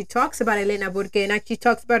book where she talks about Elena Burke, and actually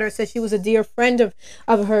talks about her, says she was a dear friend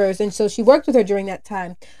of hers, and so she worked with her during that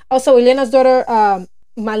time. Also, Elena's daughter,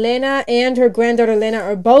 Malena, and her granddaughter Elena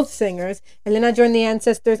are both singers. Elena joined the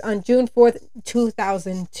Ancestors on June 4th,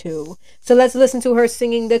 2002. So let's listen to her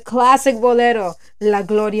singing the classic bolero, La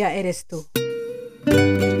Gloria Eres Tú.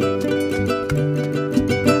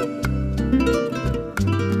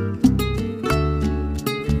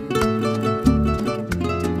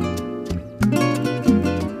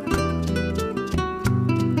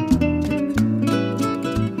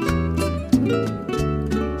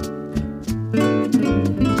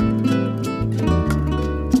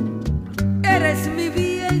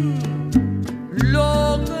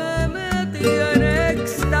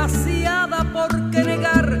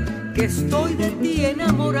 Estoy de ti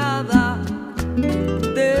enamorada,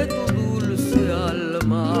 de tu dulce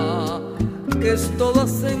alma, que es todo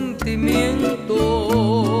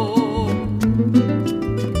sentimiento,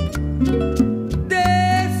 de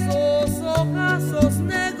esos ojazos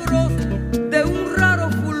negros, de un raro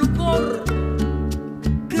fulgor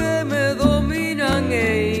que me dominan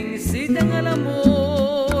e incitan al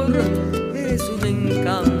amor. Eres un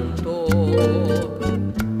encanto,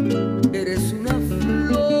 eres una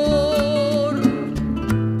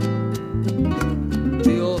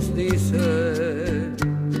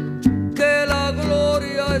que la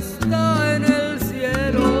gloria está en el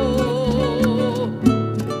cielo,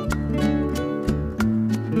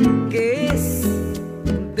 que es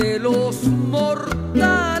de los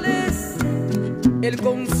mortales el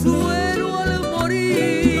consuelo al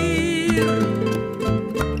morir.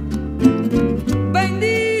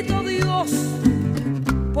 Bendito Dios,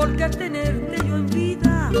 porque al tenerte yo en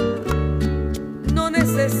vida no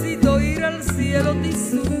necesito ir al cielo,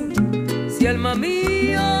 Tisú. Si alma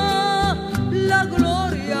mía, la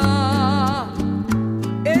gloria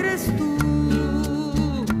eres tú.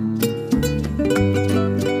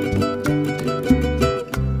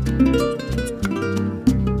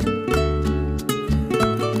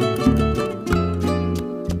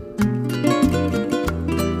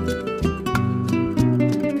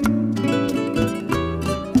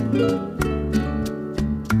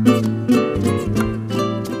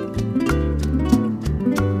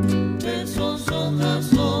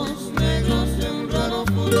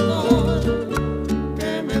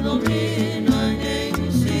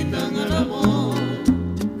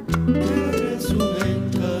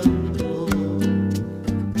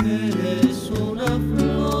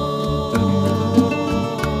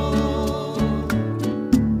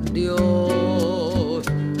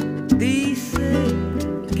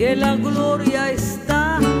 Que la gloria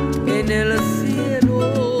está en el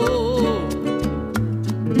cielo,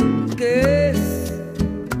 que es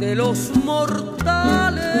de los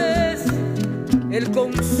mortales el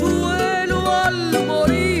consuelo al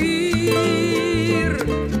morir.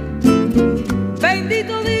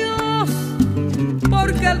 Bendito Dios,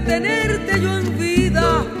 porque al tenerte yo en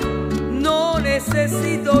vida no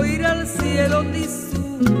necesito ir al cielo,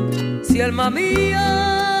 Tisú. Si alma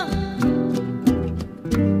mía,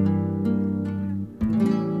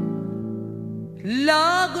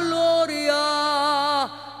 la gloria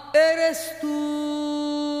eres tú.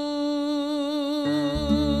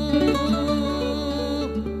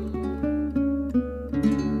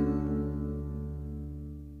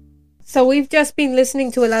 So we've just been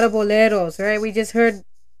listening to a lot of boleros, right? We just heard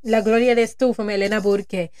La Gloria Eres Tú from Elena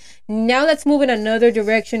Burke. Now let's move in another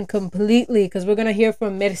direction completely, because we're going to hear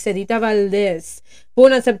from Mercedita Valdez.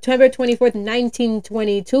 Born on September 24th,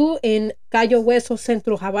 1922 in Cayo Hueso,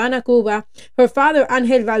 Centro Habana, Cuba. Her father,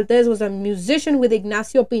 Ángel Valdez, was a musician with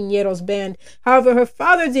Ignacio Piñero's band. However, her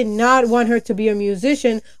father did not want her to be a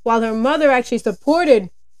musician, while her mother actually supported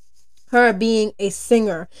her being a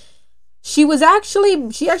singer. She actually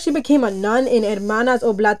became a nun in Hermanas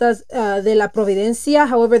Oblatas de la Providencia.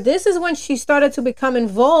 However, this is when she started to become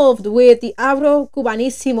involved with the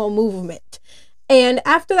Afro-Cubanismo movement. And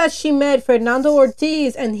after that, she met Fernando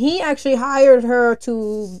Ortiz, and he actually hired her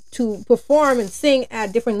to perform and sing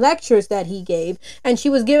at different lectures that he gave. And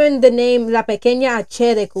she was given the name La Pequeña H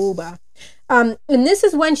de Cuba. And this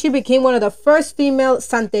is when she became one of the first female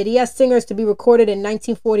Santeria singers to be recorded in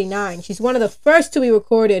 1949. She's one of the first to be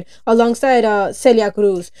recorded alongside Celia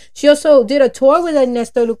Cruz. She also did a tour with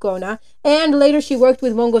Ernesto Lucona, And later she worked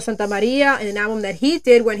with Mongo Santa Maria in an album that he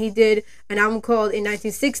did when he did an album called in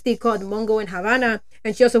 1960 called Mongo in Havana.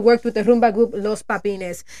 And she also worked with the rumba group Los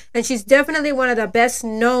Papines. And she's definitely one of the best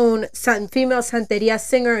known female Santeria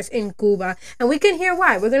singers in Cuba. And we can hear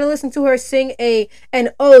why. We're going to listen to her sing an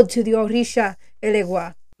ode to the Orisha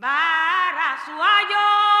Elegua.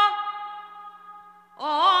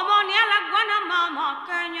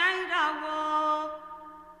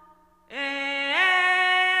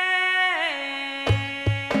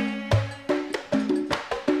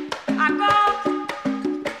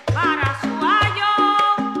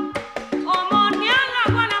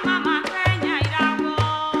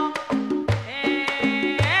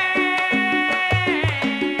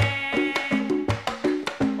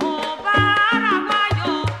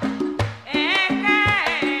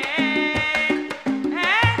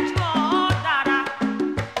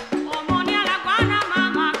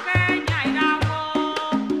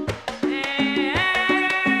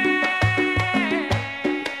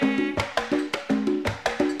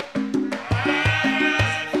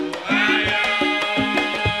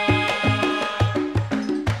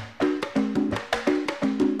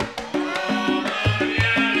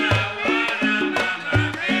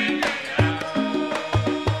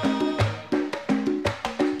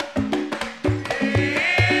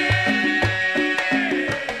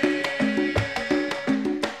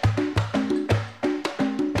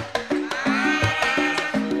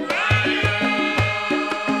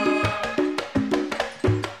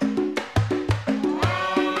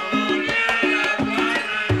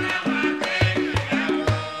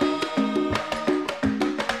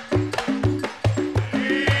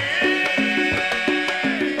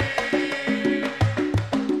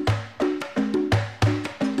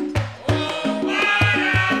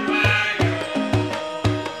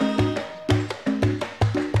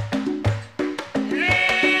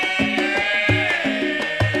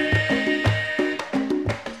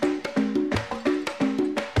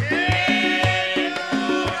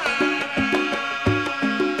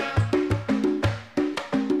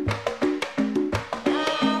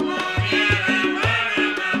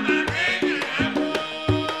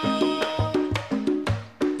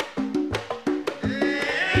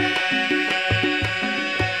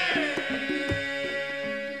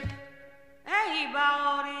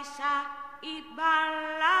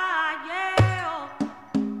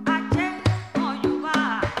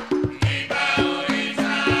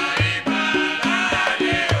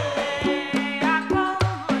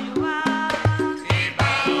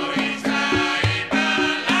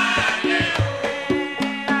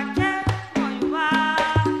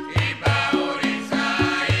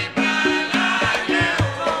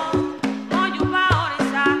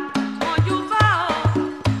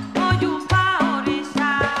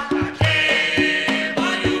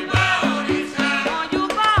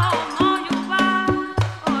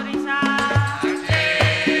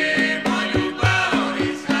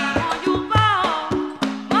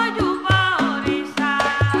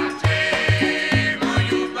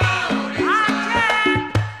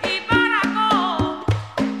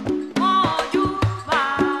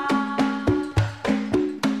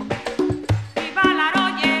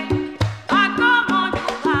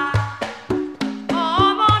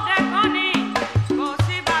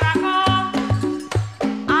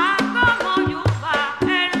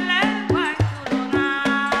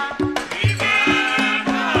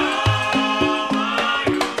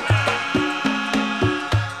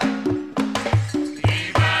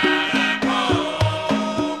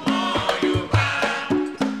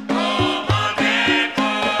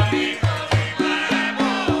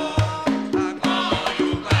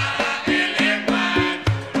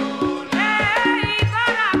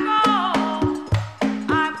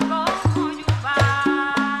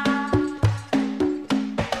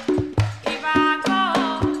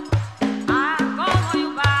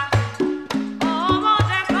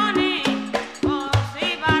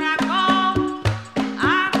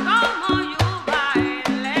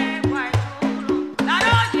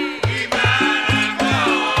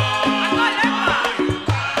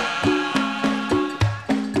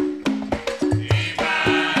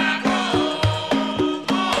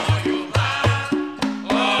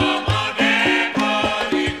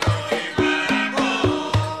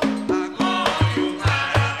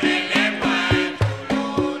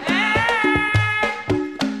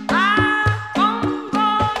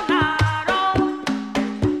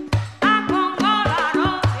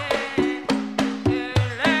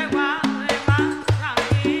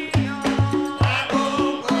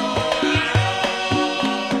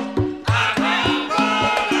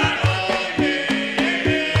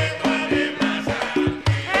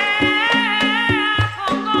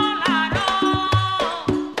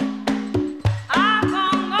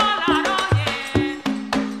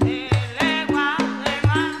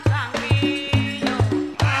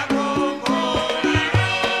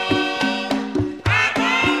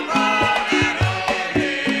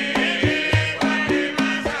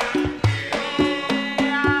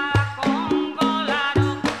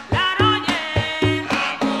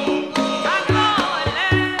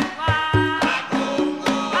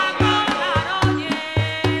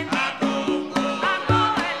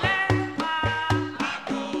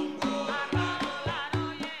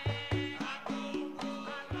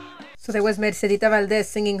 So there was Mercedita Valdez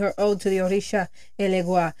singing her ode to the Orisha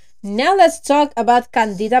Elegua. Now let's talk about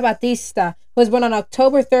Candida Batista, who was born on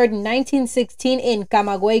October 3rd, 1916 in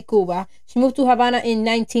Camagüey, Cuba. She moved to Havana in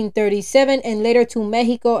 1937 and later to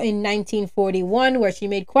Mexico in 1941, where she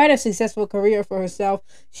made quite a successful career for herself.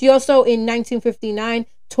 She also, in 1959,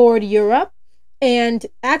 toured Europe and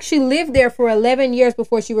actually lived there for 11 years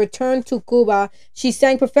before she returned to Cuba. She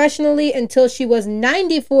sang professionally until she was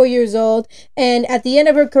 94 years old, and at the end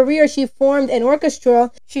of her career, she formed an orchestra.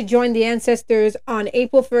 She joined the Ancestors on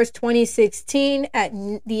April 1st, 2016, at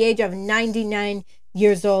the age of 99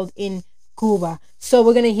 years old in Cuba. So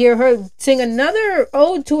we're going to hear her sing another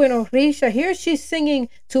ode to an Orisha. Here she's singing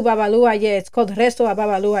to Babalu Aye. It's called Rezo a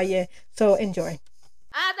Babalu Aye. So enjoy.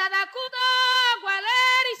 Adadakuto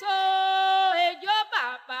gualerizo ello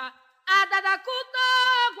papa. Adadakuto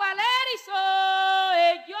gualerizo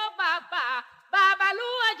ello papa.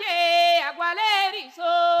 Babaluaye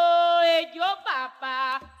agualerizo ello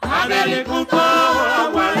papa. Americuto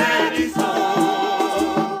agualerizo.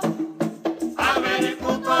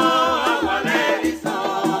 Americuto agualerizo.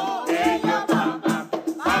 Ello papa.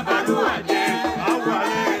 Babaluaye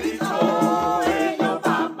agualerizo. Ello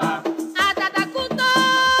papa. Adadakuto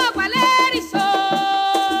gualerizo.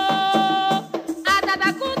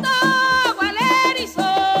 Adadakuto gualerizo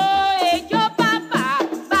ello papa.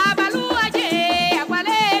 Babaluaye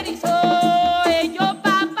agualerizo ello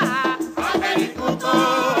papa. Americuto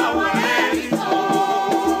agualerizo.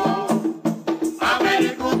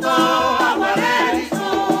 Americuto agualerizo.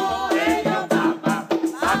 Ello papa.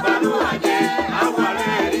 Babaluaye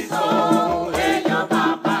agualerizo. Ello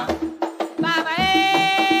papa. Baba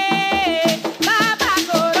baba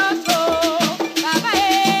goroso, baba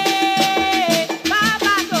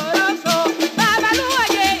goroso, baba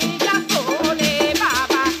luaye ya pole,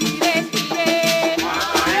 baba respire.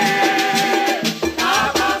 Baba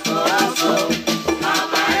baba goroso,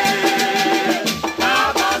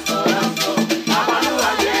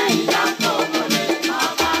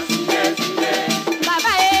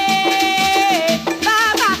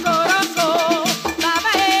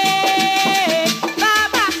 baba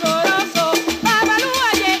goroso, baba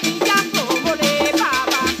luaye ya pole,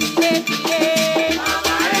 baba respire.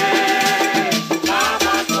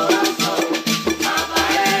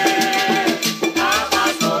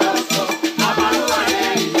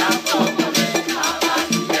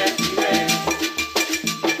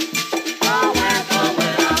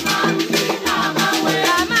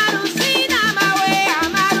 Amarucina mawe,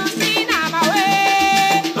 amarucina mawe.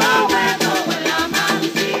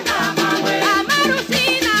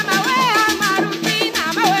 Amarucina mawe, amarucina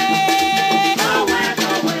mawe.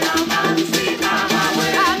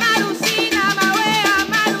 Amarucina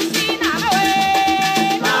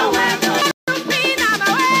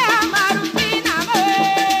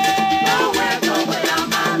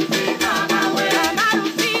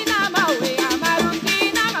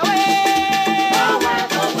mawe, amarucina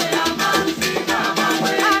mawe.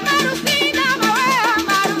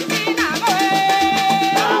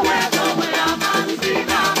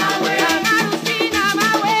 Amarucina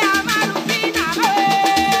mawe, amarucina mawe.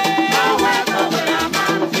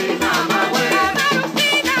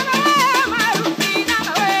 Amarucina mawe, amarucina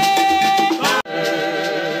mawe.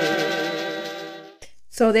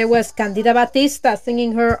 So there was Candida Batista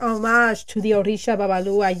singing her homage to the Orisha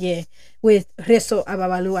Babalu Aye with Rezo a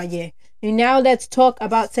Babalu Aye. And now let's talk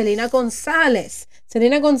about Selena Gonzalez.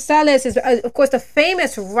 Selena Gonzalez is, of course, the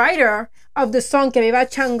famous writer of the song Que Viva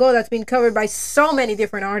Chango that's been covered by so many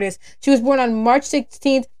different artists. She was born on March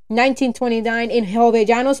 16th, 1929 in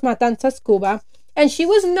Jovellanos, Matanzas, Cuba. And she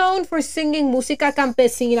was known for singing música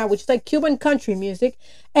campesina, which is like Cuban country music,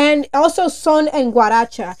 and also son and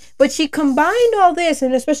guaracha. But she combined all this,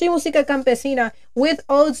 and especially música campesina, with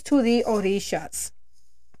odes to the Orishas.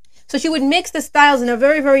 So she would mix the styles in a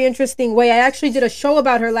very, very interesting way. I actually did a show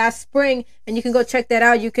about her last spring, and you can go check that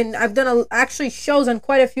out. I've done actually shows on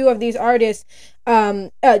quite a few of these artists,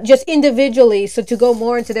 just individually, so to go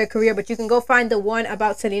more into their career. But you can go find the one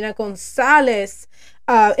about Selena Gonzalez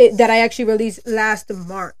that I actually released last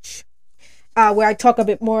March, where I talk a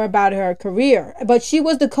bit more about her career. But she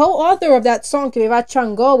was the co-author of that song, Que Viva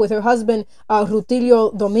Chango, with her husband,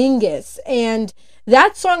 Rutilio Dominguez. And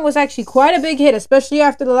that song was actually quite a big hit, especially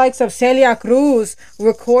after the likes of Celia Cruz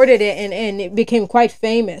recorded it, and it became quite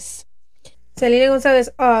famous. Selena Gonzalez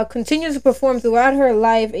continues to perform throughout her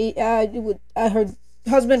life. Her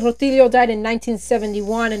husband Rutilio died in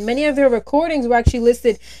 1971, and many of her recordings were actually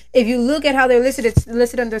listed. If you look at how they're listed, it's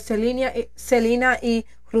listed under Selena y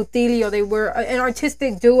Rutilio. They were an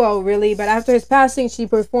artistic duo, really. But after his passing, she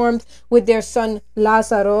performed with their son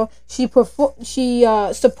Lázaro. She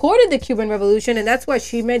supported the Cuban Revolution, and that's why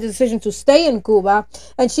she made the decision to stay in Cuba.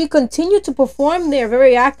 And she continued to perform there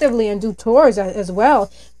very actively and do tours as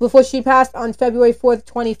well before she passed on February 4th,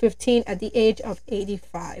 2015, at the age of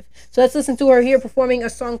 85. So let's listen to her here performing a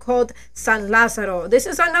song called San Lázaro. This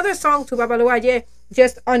is another song to Babalu Aye,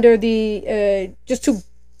 just under the, just to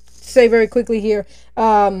say very quickly here,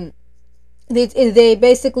 they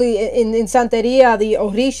basically, in Santeria, the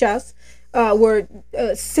Orishas were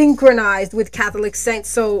synchronized with Catholic saints.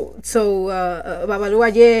 So Babalu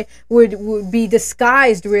Aye would be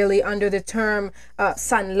disguised really under the term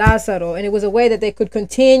San Lázaro, and it was a way that they could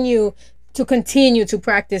continue to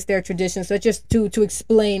practice their traditions. So just to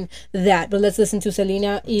explain that. But let's listen to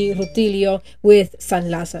Selena y Rutilio with San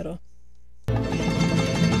Lázaro.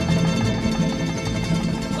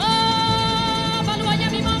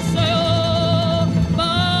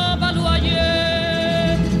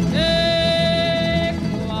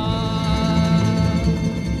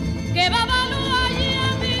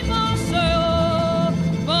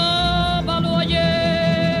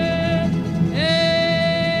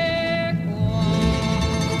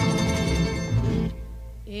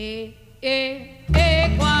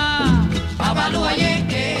 Babalu Aye,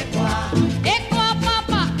 Equa,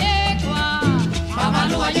 papa, Equa,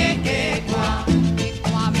 Babalu Aye, Equa,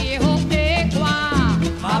 Equa viejo, Equa,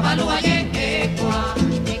 Babalu Aye, Equa,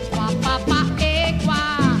 Equa, papa, Equa,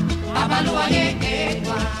 Babalu Aye,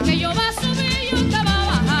 Equa, que yo va a subir y usted va a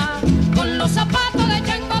bajar, con los zapatos de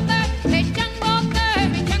changote, mi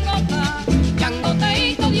changota,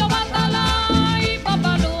 changoteito Dios batala, y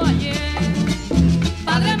Babalu Aye,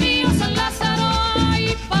 Padre mío San Lázaro,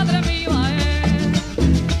 ay, Padre mío.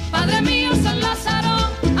 Padre mío San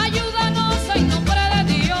Lázaro, ayúdanos en nombre de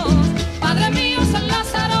Dios. Padre mío San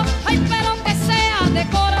Lázaro, ay, pero que sea de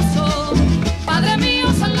corazón. Padre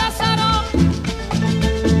mío San Lázaro.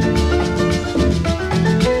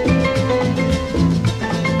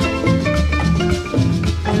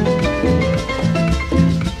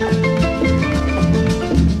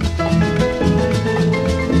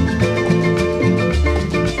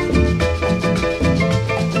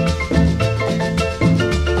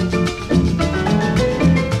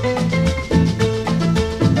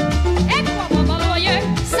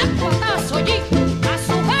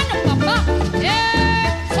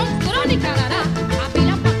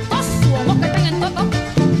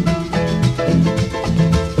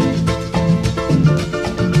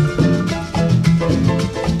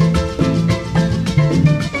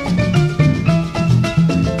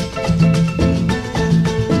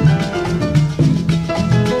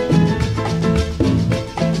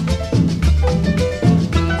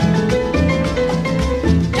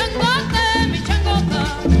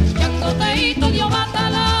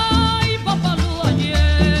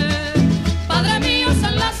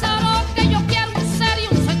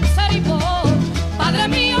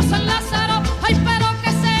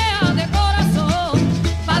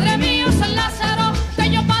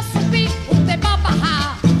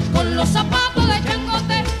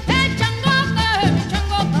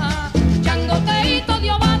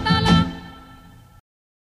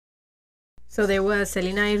 So there was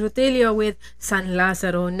Selena y Rutilio with San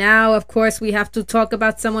Lázaro. Now, of course, we have to talk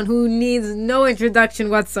about someone who needs no introduction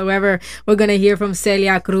whatsoever. We're going to hear from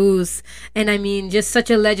Celia Cruz. And I mean, just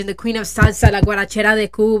such a legend, the queen of salsa, la guarachera de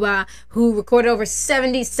Cuba, who recorded over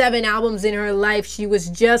 77 albums in her life. She was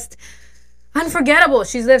just unforgettable.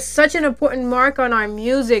 She's left such an important mark on our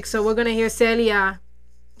music. So we're going to hear Celia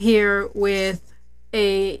here with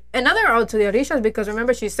another ode to the Orishas, because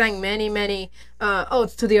remember, she sang many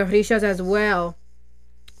odes to the Orishas as well.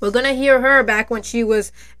 We're gonna hear her back when she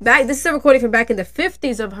was back. This is a recording from back in the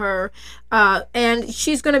 50s of her, and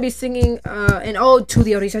she's gonna be singing an ode to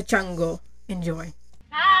the Orisha Chango. Enjoy.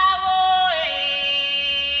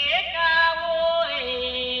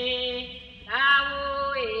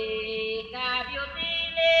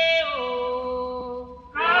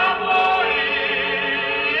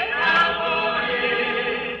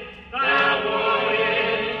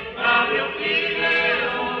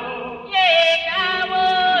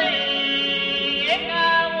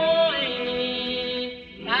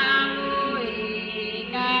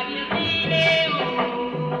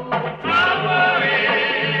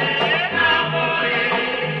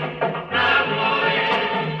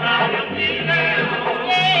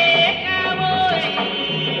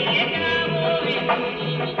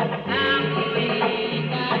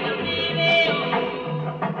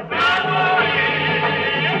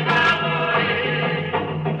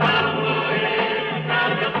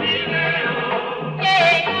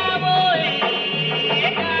 Yeah.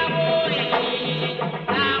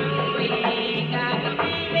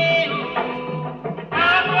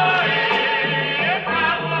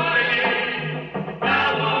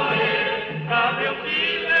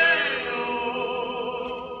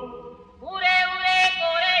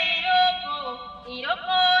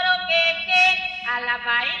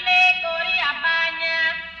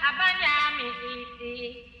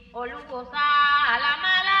 Olugosa la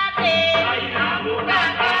malate.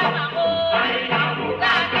 Gaga mamo.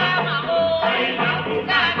 Gaga mamo.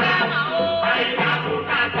 Gaga mamo.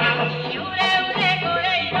 Ure ure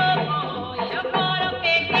core iroko. Iroko lo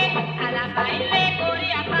que a la baile core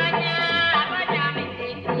apaña. Apaña me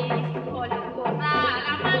tete. Olugosa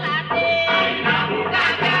la malate.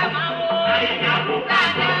 Gaga mamo.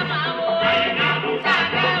 Gaga mamo.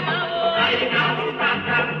 Gaga mamo.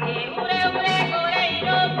 Ure ure core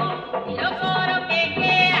iroko. Iroko lo que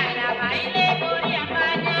a la baile core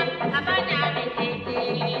apaña. Apaña me tete.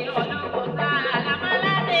 Olugosa la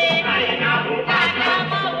malate. Gaga mamo. Gaga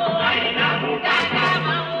mamo. Gaga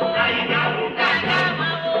mamo.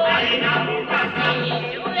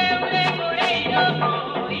 Ure ure core iroko.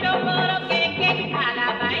 Iroko lo que a la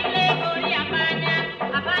baile core apaña.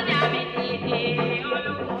 Apaña me tete.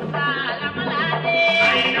 Olugosa la malate.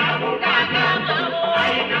 Gaga mamo. Gaga mamo.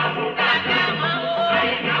 Apañango. Gaga mamo.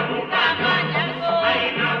 Gaga mamo. Gaga mamo.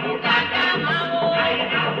 Apañango. Gaga mamo. Gaga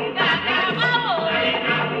mamo.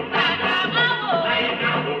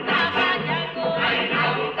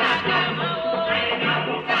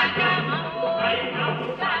 Gaga mamo.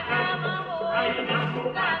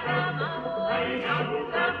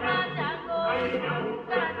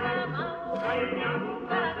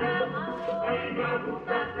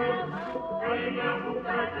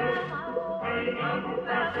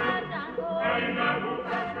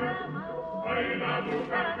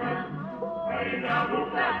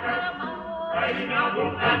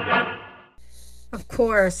 Of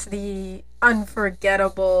course, the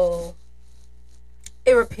unforgettable,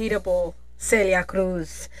 irrepeatable Celia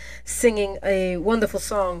Cruz singing a wonderful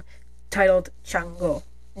song titled Chango.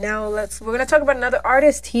 Now we're gonna talk about another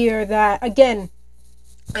artist here that, again,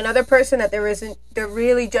 another person that there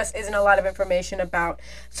really just isn't a lot of information about.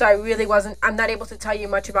 So I'm not able to tell you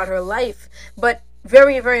much about her life, but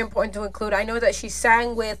very, very important to include. I know that she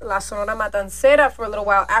sang with La Sonora Matancera for a little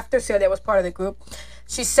while after Celia was part of the group.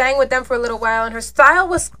 She sang with them for a little while, and her style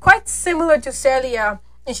was quite similar to Celia,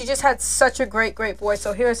 and she just had such a great, great voice.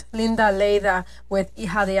 So here's Linda Leida with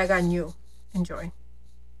Hija de Agañú. Enjoy.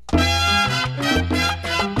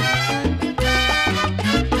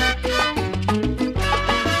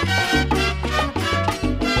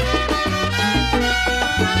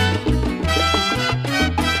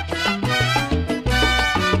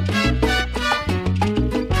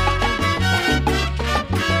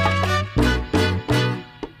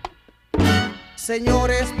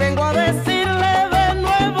 Señores, vengo a decirle de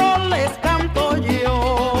nuevo, les canto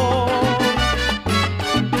yo.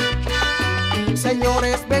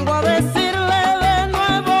 Señores, vengo a decirle de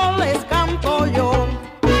nuevo, les canto yo.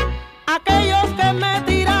 Aquellos que me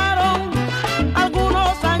tiraron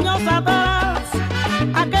algunos años atrás,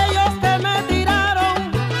 aquellos que me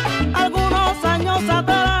tiraron algunos años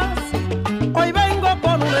atrás, hoy vengo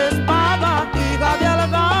con una espada, hija de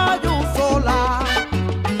Algallo sola.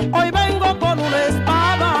 Hoy vengo con una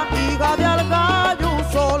espada, hija de Algallo.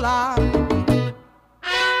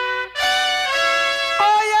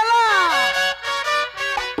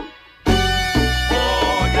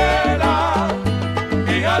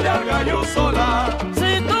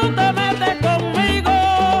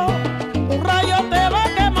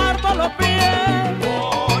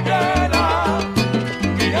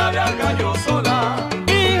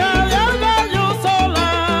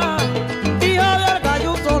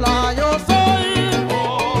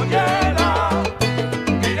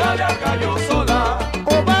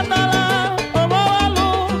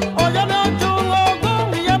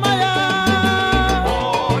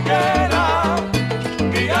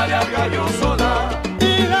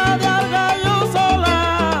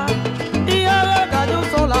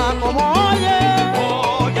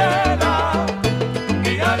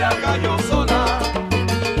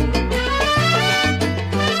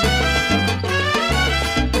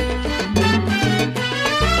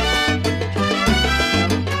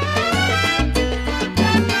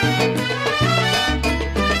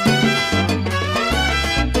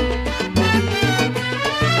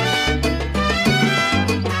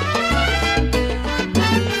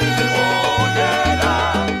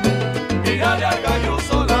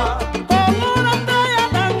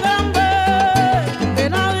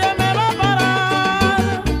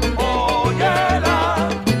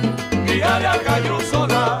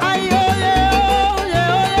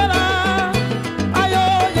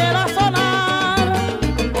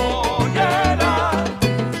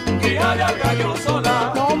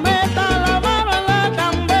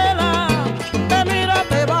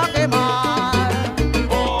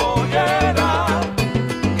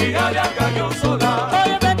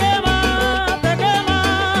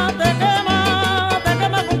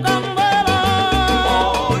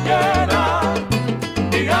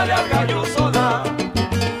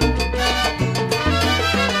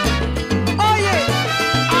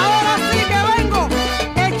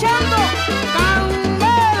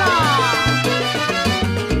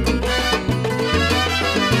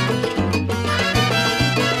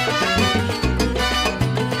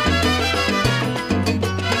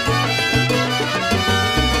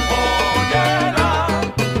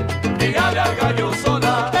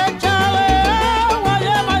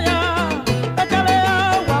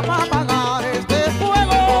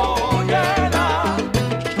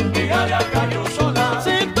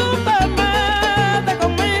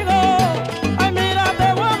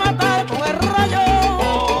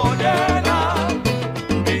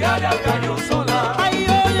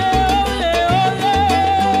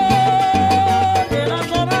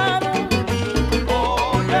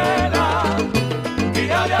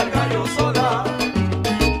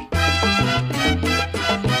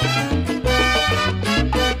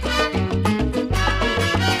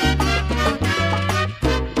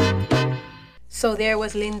 So there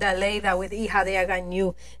was Linda Leida with Hija de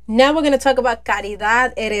Agañú. Now we're going to talk about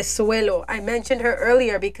Caridad Erezuelo. I mentioned her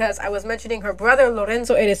earlier because I was mentioning her brother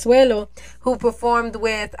Lorenzo Erezuelo, who performed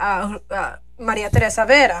with Maria Teresa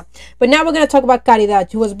Vera. But now we're going to talk about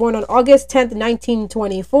Caridad, who was born on August 10th,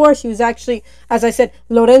 1924. She was actually, as I said,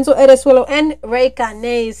 Lorenzo Erezuelo and Ray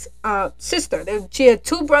Caney's sister. She had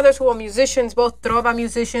two brothers who were musicians, both trova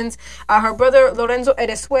musicians. Her brother Lorenzo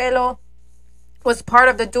Erezuelo was part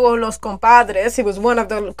of the duo Los Compadres. He was one of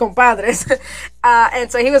the compadres.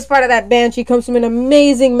 And so he was part of that band. She comes from an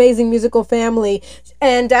amazing musical family.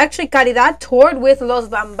 And actually, Caridad toured with Los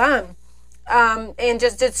Bam Bam. And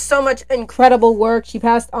just did so much incredible work. She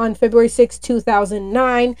passed on February 6,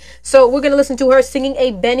 2009. So we're going to listen to her singing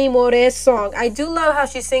a Benny Moré song. I do love how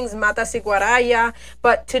she sings Mata Siguaraya,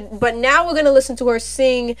 but now we're going to listen to her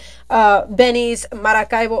sing Benny's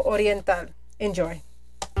Maracaibo Oriental. Enjoy.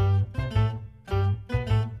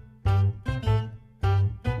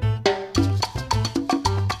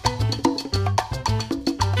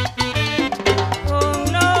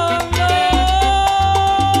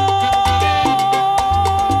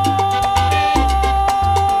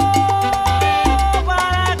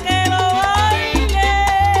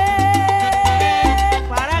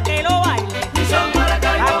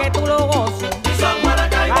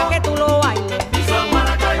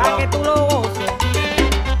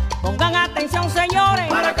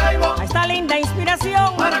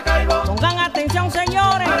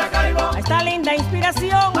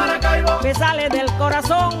 Me sale del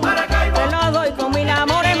corazón, te lo doy con mil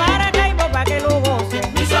amores, Maracaibo, para que lo goces,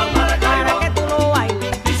 para que tú lo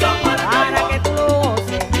bailes, para que tú lo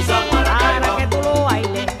goces, para que tú lo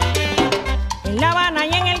bailes. En La Habana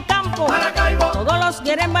y en el campo, todos los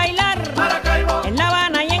quieren bailar. En La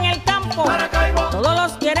Habana y en el campo, todos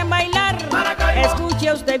los quieren bailar.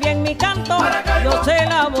 Escuche usted bien mi canto, yo se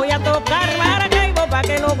la voy a tocar, Maracaibo, para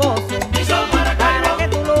que lo goce, para que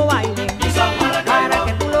tú lo bailes.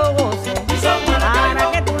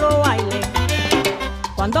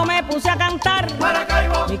 Cuando me puse a cantar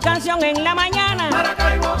mi canción en la mañana,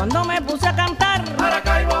 cuando me puse a cantar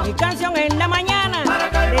mi canción en la mañana,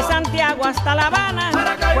 de Santiago hasta La Habana,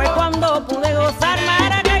 fue cuando pude gozar,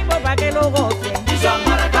 Maracaibo, para que lo goces,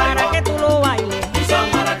 para que tú lo bailes,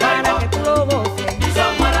 para que tú lo goces,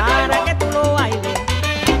 para que tú lo bailes.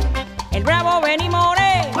 El bravo Benny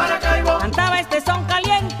Moré cantaba este son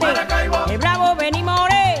caliente, el bravo Benny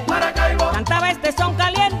Moré cantaba este son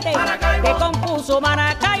caliente, que compuso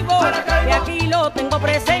Maracaibo, y aquí lo tengo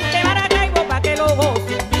presente, Maracaibo, para que lo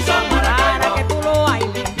goces, para que tú lo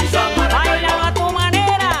bailes, bailalo a tu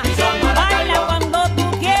manera, baila cuando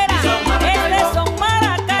tú quieras, este son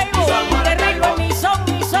Maracaibo, que rico es mi son,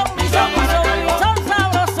 mi son, mi son, mi son, mi son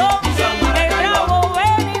sabrosón. El bravo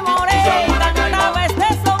Benny Moré cantaba este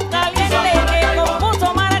son caliente, que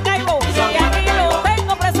compuso Maracaibo, y aquí lo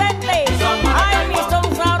tengo presente, ay, mi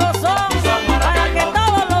son sabrosón, para que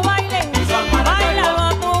todos lo bailen, bailalo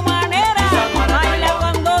a tu manera, baila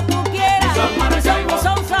cuando tú quieras, mi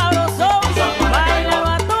son sabrosón, bailalo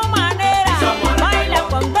a tu manera, baila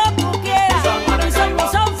cuando tú quieras, mi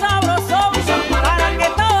son sabrosón, para que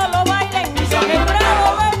todos lo bailen, el bravo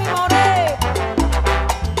Benny Moré.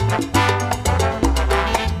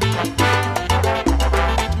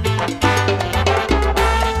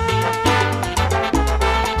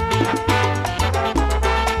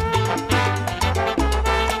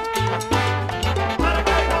 Para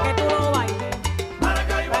que tú lo bailes,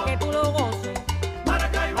 para que tú lo goces,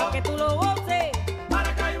 para que tú lo goces,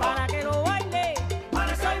 para que lo bailes,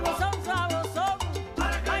 soy mi son sabrosón,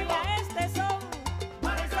 baila este son,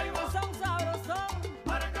 soy mi son sabrosón,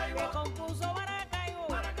 que compuso Maracaibo,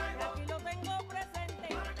 y aquí lo tengo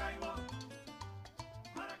presente.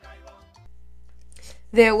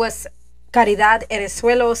 There was Caridad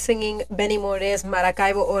Erezuelo singing Benny Moré's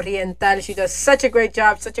Maracaibo Oriental. She does such a great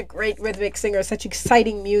job, such a great rhythmic singer, such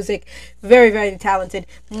exciting music. Very talented.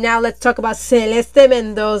 Now let's talk about Celeste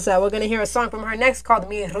Mendoza. We're going to hear a song from her next called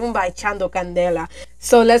Mi Rumba Echando Candela.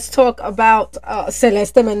 So let's talk about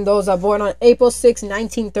Celeste Mendoza, born on April 6,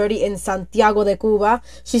 1930 in Santiago de Cuba.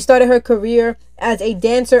 She started her career as a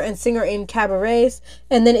dancer and singer in cabarets,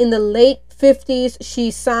 and then in the late 50s she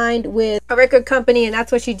signed with a record company, and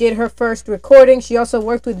that's where she did her first recording. She also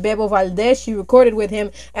worked with Bebo Valdez. She recorded with him,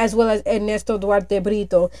 as well as Ernesto Duarte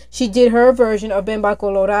Brito. She did her version of Bemba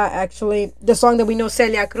Colora, actually the song that we know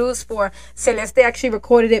Celia Cruz for. Celeste actually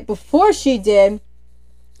recorded it before she did,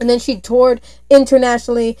 and then she toured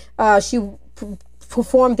internationally. She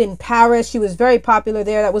performed in Paris. She was very popular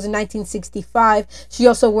there. That was in 1965. She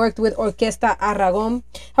also worked with Orquesta Aragon.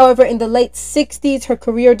 However, in the late 60s, her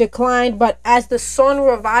career declined. But as the son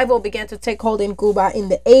revival began to take hold in Cuba in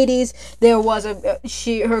the 80s, there was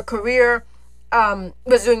her career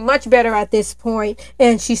was doing much better at this point,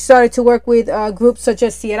 and she started to work with groups such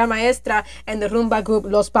as Sierra Maestra and the rumba group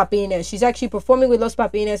Los Papines. She's actually performing with Los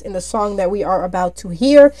Papines in the song that we are about to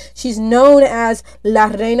hear. She's known as La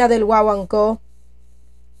Reina del Guaguancó,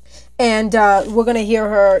 and we're gonna hear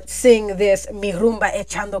her sing this Mi Rumba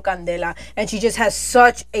Echando Candela, and she just has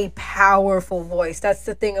such a powerful voice. That's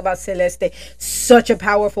the thing about Celeste, such a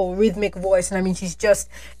powerful rhythmic voice, and I mean, she's just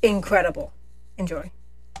incredible. Enjoy.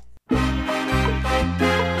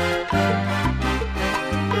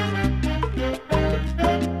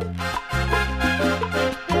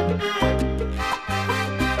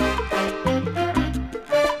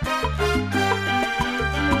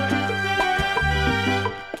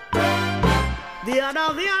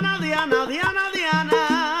 Diana, Diana, Diana, Diana, Diana.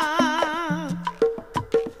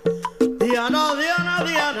 Diana, Diana,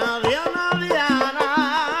 Diana, Diana, Diana.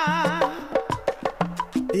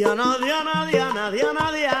 Diana, Diana, Diana, Diana,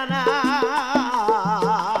 Diana.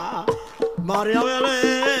 María Belén.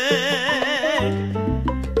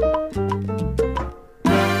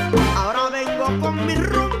 Ahora vengo con mi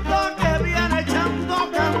rumba que viene echando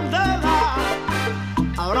candela.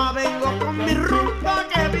 Ahora vengo con mi rumba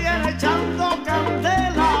que viene echando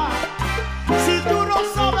candela. Si tú no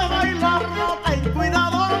sabes bailarlo, ten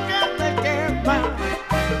cuidado que te quema.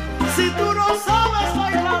 Si tú no sabes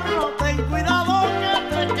bailarlo, ten cuidado que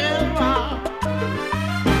te quema.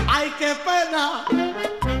 Ay, qué pena.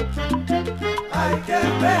 Ay, qué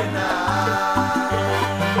pena.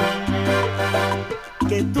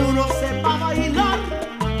 Que tú no sepas bailar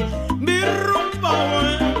mi rumba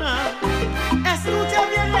buena. Escucha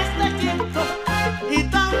bien este quinto y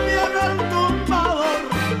también el tumbador.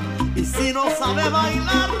 Y si no sabe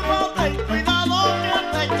bailarlo, ten cuidado que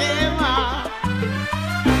te quema.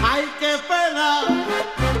 Ay, qué pena.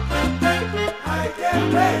 Ay, qué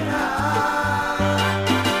pena.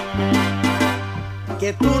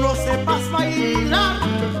 Que tú no sepas bailar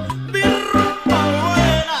mi rumba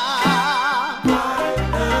buena.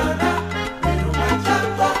 Mi rumba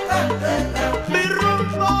echando candela. Mi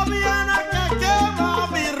rumba viene que quema,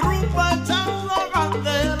 mi rumba echando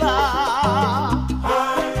candela.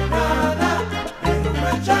 Ay, nana, mi rumba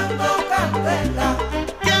echando candela.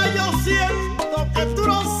 Que yo siento que tú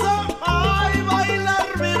no sabes bailar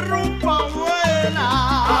mi rumba buena.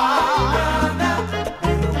 Ay, nana,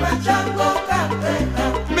 mi rumba echando candela.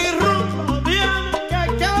 Mi rumba viene que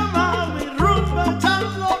quema, mi rumba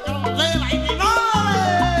echando candela. Y mi madre.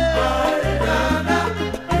 Ay, nana,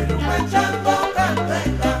 mi rumba echando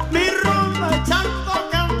candela. Mi rumba echando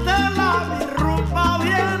candela, mi rumba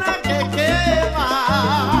viene que quema.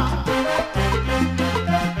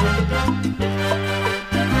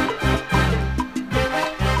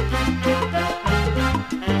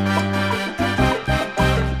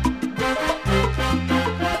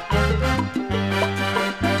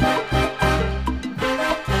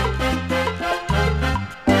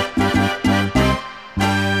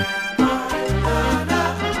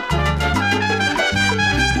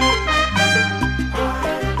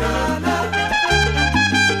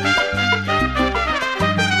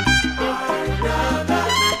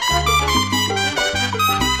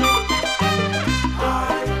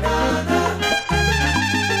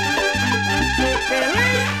 ¡Qué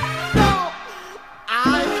lindo!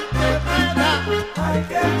 ¡Ay, qué pena! ¡Ay,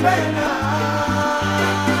 qué pena!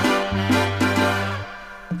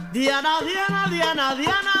 Diana, Diana, Diana,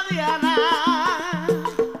 Diana, Diana.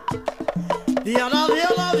 Diana,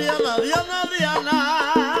 Diana, Diana, Diana, Diana.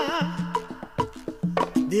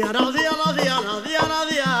 Diana, Diana, Diana, Diana,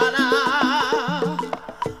 Diana.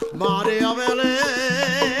 María Belén.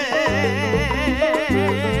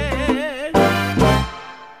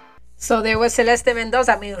 So there was Celeste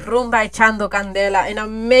Mendoza, Mi Rumba Echando Candela, an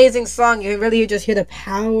amazing song. You really just hear the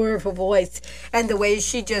power of her voice and the way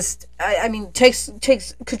she just, I mean, takes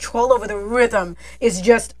control over the rhythm is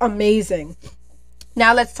just amazing.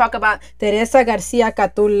 Now let's talk about Teresa Garcia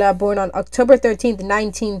Catulla, born on October 13th,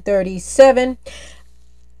 1937.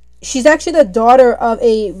 She's actually the daughter of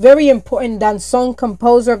a very important danzón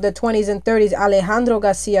composer of the 20s and 30s, Alejandro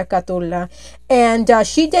Garcia Catulla. And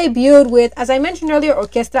she debuted with, as I mentioned earlier,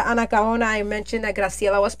 Orquesta Anacaona. I mentioned that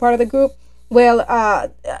Graciela was part of the group. Well,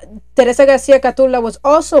 Teresa Garcia Catula was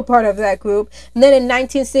also part of that group. And then in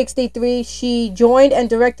 1963, she joined and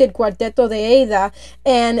directed Cuarteto de Ada.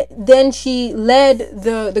 And then she led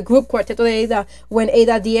the group Cuarteto de Ada when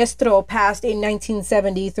Ada Diestro passed in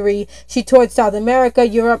 1973. She toured South America,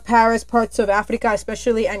 Europe, Paris, parts of Africa,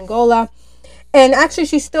 especially Angola. And actually,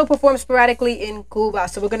 she still performs sporadically in Cuba.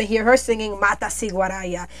 So we're going to hear her singing Mata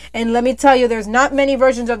Siguaraya. And let me tell you, there's not many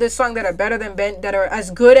versions of this song that are better than that are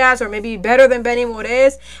as good as, or maybe better than Benny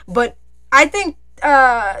Morés. But I think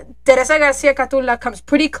Teresa Garcia Catula comes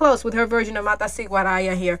pretty close with her version of Mata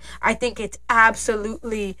Siguaraya here. I think it's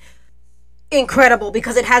absolutely incredible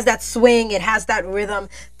because it has that swing, it has that rhythm.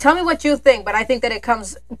 Tell me what you think, but I think that it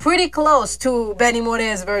comes pretty close to Benny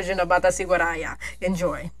Morés' version of Mata Siguaraya.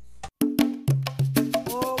 Enjoy.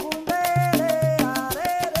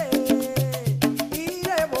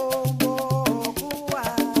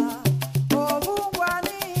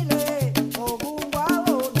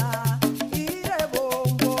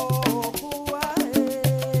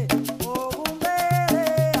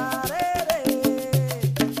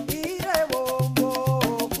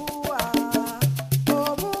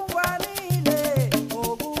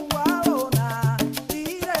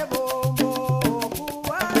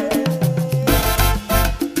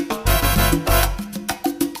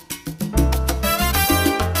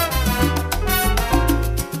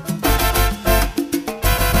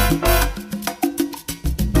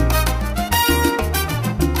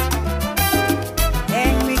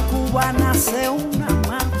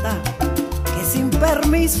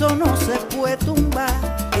 No se puede tumbar,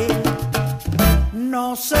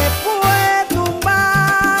 no se puede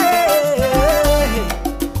tumbar,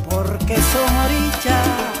 porque son orillas.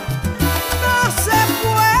 No se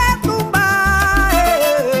puede tumbar,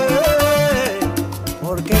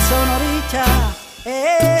 porque son orillas.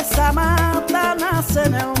 Esa mata nace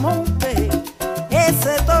en el monte,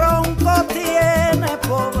 ese tronco tiene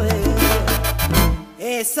poder.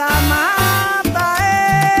 Esa mata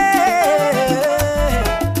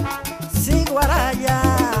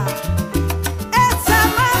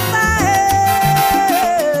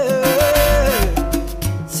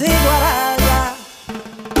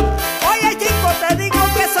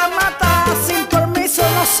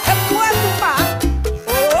no se puede tumbar.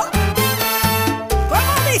 Oh.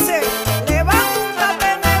 ¿Cómo dice? Levántate,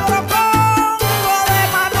 negro Congo de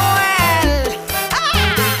Manuel.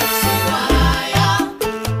 Siguaraya,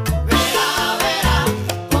 verá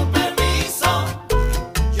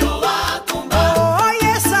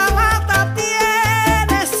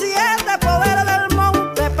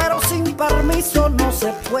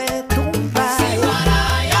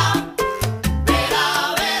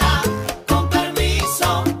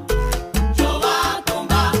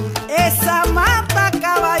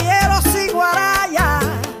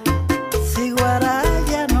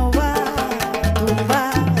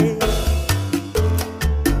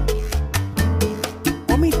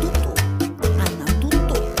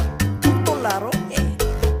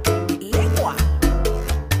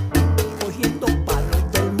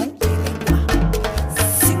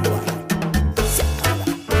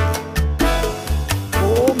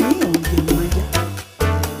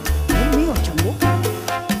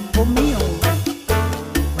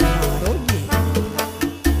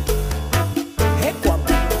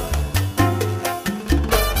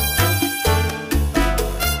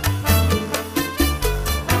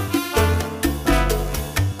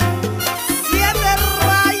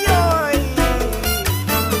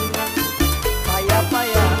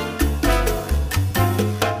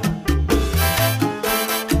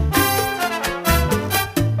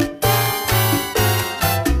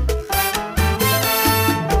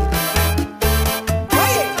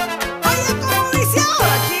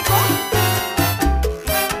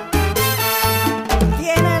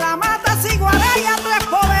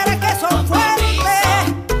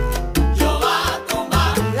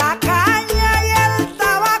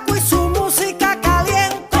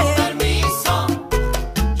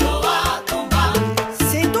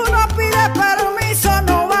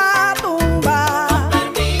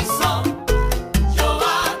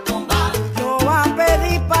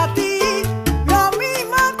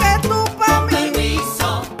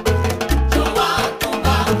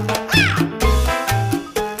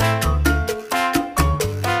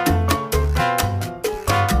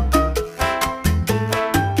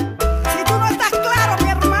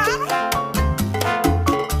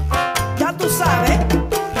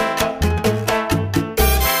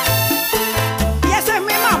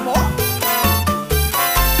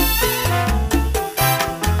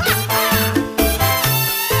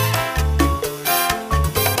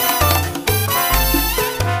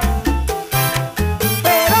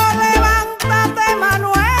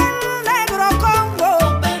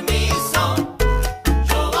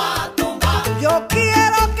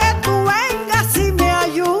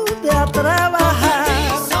trabajar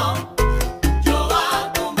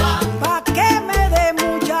pa' que me dé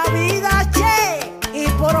mucha vida, che, y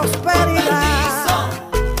prosperidad.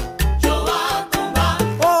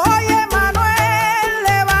 Oye, Manuel,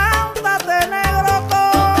 levántate, negro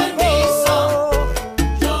Congo.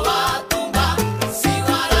 ¿Cómo?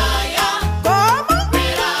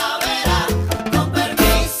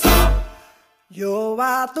 Yo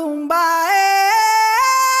va a tumbar.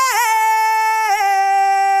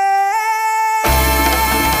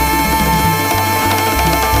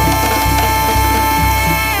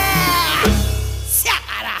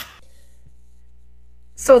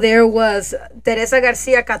 So there was Teresa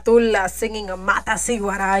Garcia Catulla singing Mata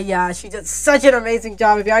Siguaraya. She did such an amazing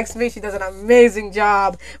job. If you ask me, she does an amazing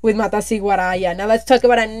job with Mata Siguaraya. Now let's talk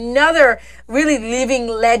about another really living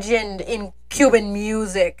legend in Cuban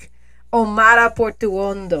music, Omara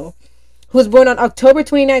Portuondo, who was born on October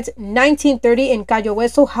 29th, 1930 in Cayo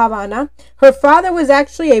Hueso, Havana. Her father was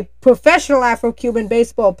actually a professional Afro-Cuban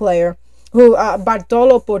baseball player,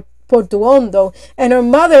 Bartolo Portuondo, and her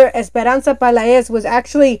mother, Esperanza Palaez, was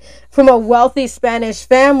actually from a wealthy Spanish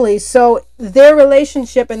family. So their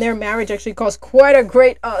relationship and their marriage actually caused quite a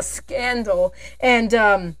great scandal. And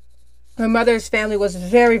her mother's family was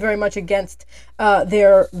very, very much against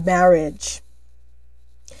their marriage.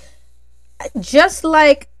 Just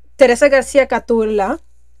like Teresa Garcia Catulla,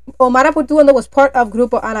 Omara Portuondo was part of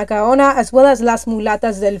Grupo Anacaona as well as Las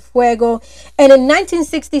Mulatas del Fuego, and in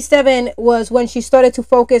 1967 was when she started to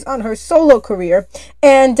focus on her solo career.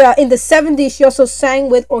 And in the 70s she also sang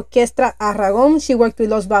with Orquestra Aragón. She worked with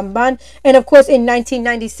Los Bamban, and of course in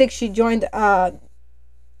 1996 she joined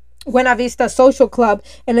Buena Vista Social Club,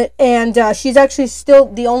 and she's actually still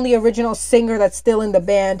the only original singer that's still in the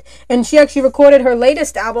band, and she actually recorded her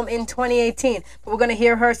latest album in 2018. But we're going to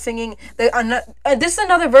hear her singing this is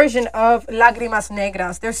another version of Lágrimas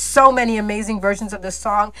Negras. There's so many amazing versions of this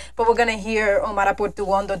song, but we're going to hear Omara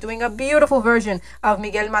Portuondo doing a beautiful version of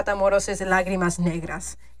Miguel Matamoros' Lágrimas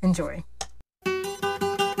Negras. Enjoy.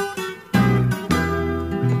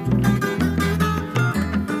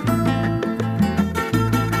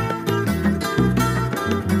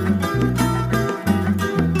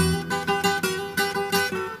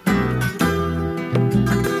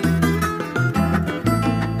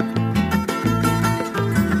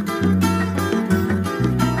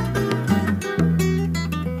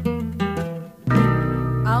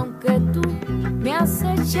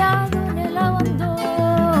 En el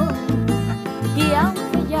abandono, y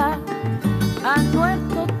aunque ya han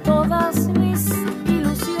muerto todas mis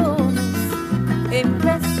ilusiones, en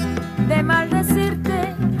vez de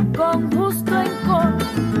maldecirte con justo encor,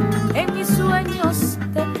 en mis sueños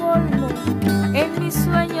te colmo, en mis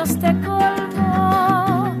sueños te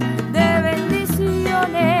colmo de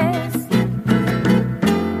bendiciones.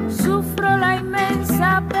 Sufro la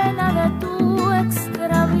inmensa pena de tu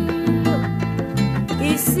extravío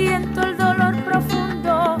y siento el dolor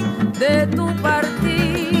profundo de tu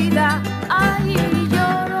partida. Ay,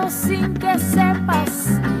 lloro sin que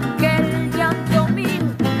sepas que el llanto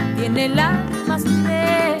mío tiene lágrimas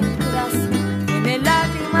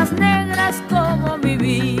negras como mi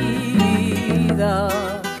vida.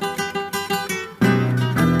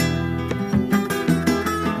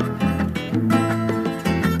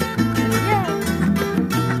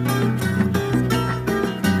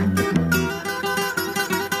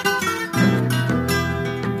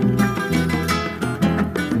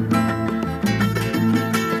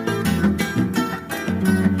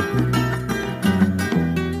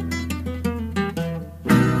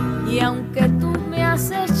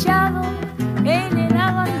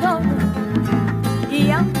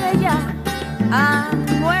 Han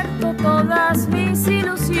muerto todas mis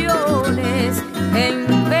ilusiones,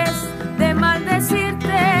 en vez de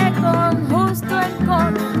maldecirte con justo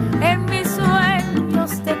encor, en mis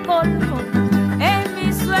sueños te colmo, en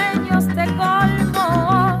mis sueños te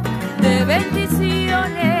colmo de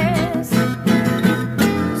bendiciones.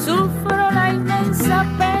 Sufro la inmensa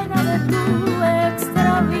pena de tu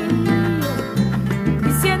extravío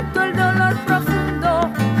y siento el dolor profundo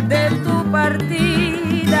de tu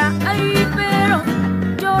partida. Ay, pero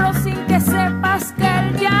lloro sin que sepas que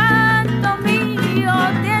el llanto mío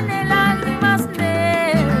tiene lágrimas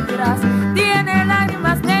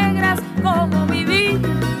negras como mi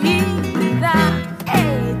vida.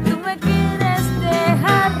 Hey, tú me quieres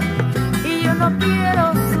dejar y yo no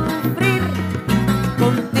quiero sufrir.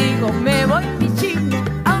 Contigo me voy, mi chino,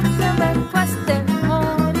 aunque me cueste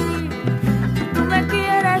morir. Tú me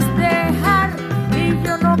quieres dejar y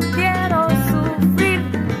yo no quiero sufrir.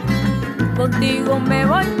 Contigo me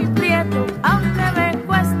voy, mi prieto, aunque me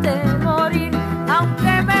cueste morir,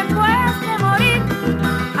 aunque me cueste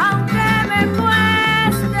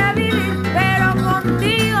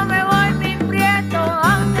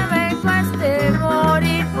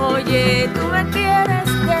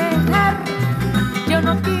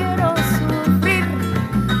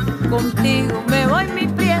contigo me voy mi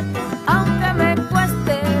prieto, aunque me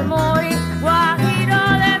cueste morir. Guajiro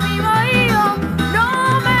de mi bohío,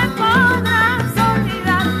 no me podrás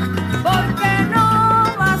olvidar, porque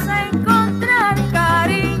no vas a encontrar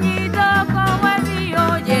cariñito como el mío.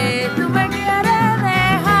 Oye, tú me quieres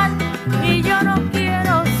dejar y yo no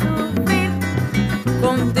quiero sufrir.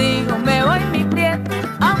 Contigo me voy mi prieto,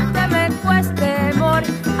 aunque me cueste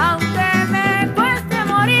morir, aunque me cueste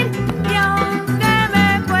morir y aunque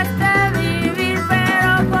me cueste vivir,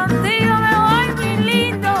 pero contigo me voy mi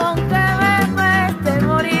lindo, aunque me cueste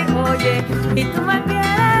morir. Oye, y tú me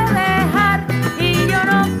quieres dejar y yo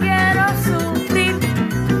no quiero sufrir.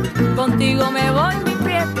 Contigo me voy mi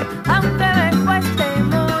prieto, aunque me cueste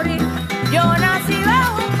morir. Yo nací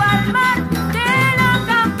bajo un palmar de la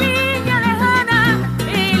campiña lejana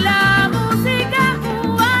y la música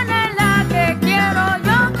cubana es la que quiero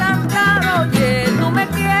yo cantar. Oye, tú me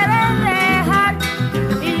quieres dejar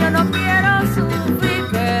y yo no quiero sufrir,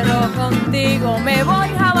 pero contigo me voy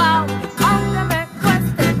abajo, aunque me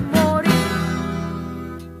cueste morir.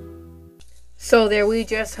 So there we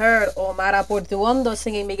just heard Omar Portuondo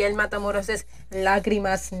singing Miguel Matamoros'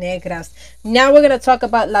 Lágrimas Negras. Now we're going to talk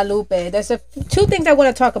about La Lupe. There's two things I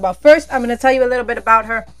want to talk about. First, I'm going to tell you a little bit about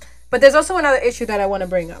her, but there's also another issue that I want to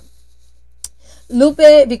bring up. Lupe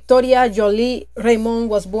Victoria Jolie Raymond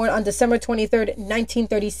was born on December 23rd,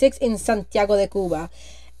 1936 in Santiago de Cuba.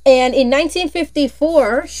 And in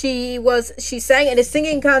 1954, she sang in a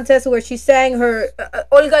singing contest where she sang her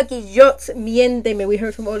Olga Guillot's Miénteme. We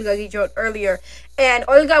heard from Olga Guillot earlier. And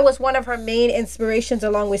Olga was one of her main inspirations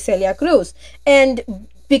along with Celia Cruz. And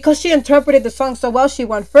because she interpreted the song so well, she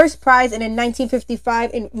won first prize and in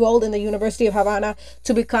 1955 enrolled in the University of Havana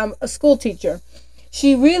to become a school teacher.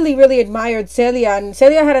 She really, really admired Celia, and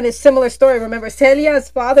Celia had a similar story. Remember, Celia's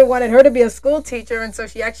father wanted her to be a school teacher, and so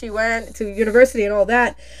she actually went to university and all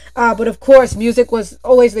that. But of course, music was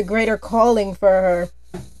always the greater calling for her.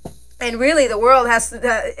 And really, the world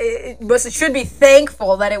should be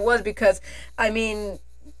thankful that it was, because, I mean,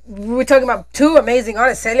 we're talking about two amazing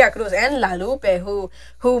artists, Celia Cruz and La Lupe,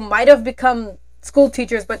 who might have become school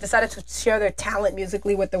teachers, but decided to share their talent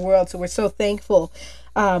musically with the world. So we're so thankful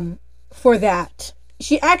for that.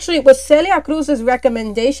 It was Celia Cruz's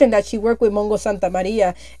recommendation that she work with Mongo Santa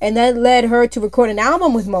Maria, and that led her to record an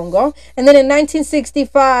album with Mongo. And then from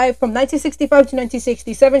 1965 to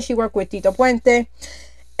 1967, she worked with Tito Puente.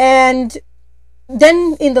 And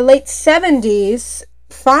then in the late 70s,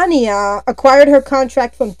 Fania acquired her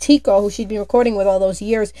contract from Tico, who she'd been recording with all those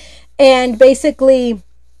years. And basically,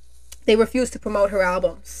 they refused to promote her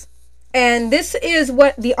albums. And this is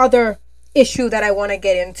what the other issue that I want to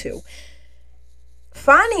get into.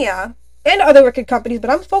 Fania and other record companies, but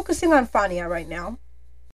I'm focusing on Fania right now,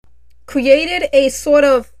 created a sort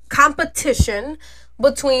of competition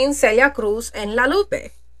between Celia Cruz and La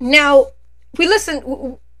Lupe. Now, we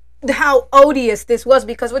listen how odious this was,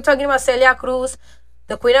 because we're talking about Celia Cruz,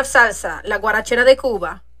 the queen of salsa, la guarachera de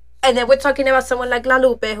Cuba. And then we're talking about someone like La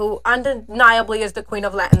Lupe, who undeniably is the queen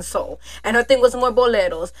of Latin soul. And her thing was more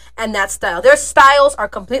boleros and that style. Their styles are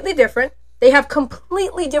completely different. They have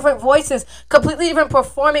completely different voices, completely different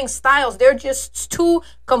performing styles. They're just two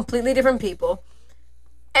completely different people.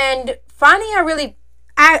 And Fania really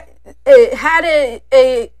had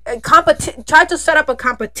tried to set up a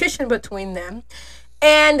competition between them.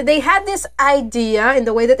 And they had this idea in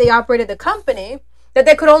the way that they operated the company that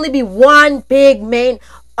there could only be one big main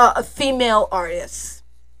female artist.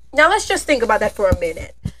 Now let's just think about that for a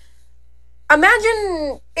minute.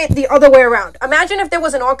 Imagine it the other way around. Imagine if there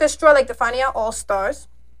was an orchestra like the Fania All Stars,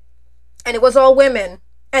 and it was all women,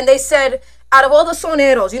 and they said, out of all the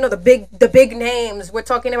soneros, you know, the big names, we're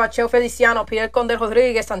talking about Cheo Feliciano, Pierre Conde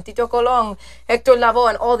Rodriguez, Santito Colón, Hector Lavoe,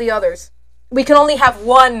 and all the others, we can only have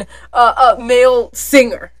one male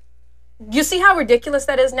singer. You see how ridiculous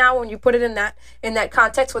that is now when you put it in that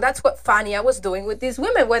context? Well, that's what Fania was doing with these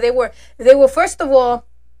women, where they were first of all,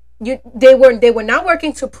 they were not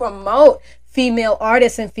working to promote female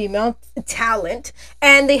artists and female talent,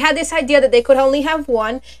 and they had this idea that they could only have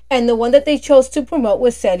one, and the one that they chose to promote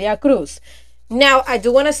was Celia Cruz. Now, I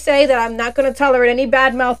do want to say that I'm not going to tolerate any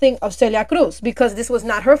bad-mouthing of Celia Cruz, because this was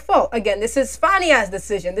not her fault. Again, this is Fania's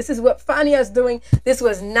decision. This is what Fania is doing. This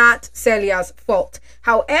was not Celia's fault.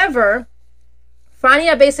 However,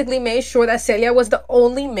 Fania basically made sure that Celia was the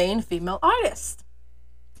only main female artist.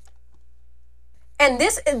 And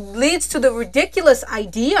this leads to the ridiculous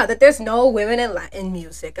idea that there's no women in Latin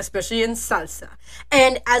music, especially in salsa.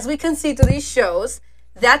 And as we can see through these shows,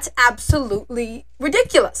 that's absolutely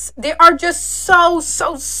ridiculous. There are just so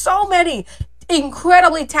many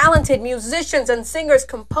incredibly talented musicians and singers,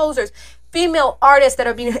 composers, female artists that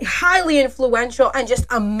are being highly influential and just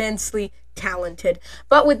immensely talented.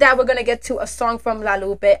 But with that, we're going to get to a song from La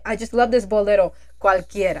Lupe. I just love this bolero,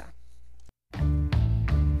 Cualquiera.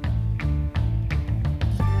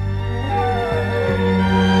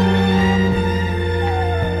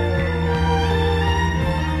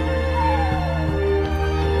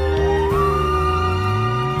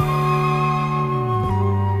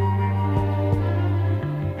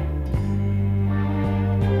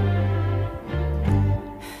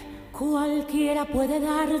 Cualquiera puede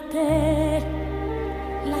darte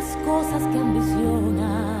las cosas que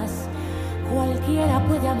ambicionas, cualquiera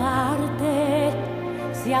puede amarte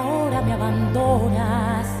si ahora me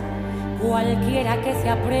abandonas, cualquiera que se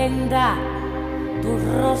aprenda tu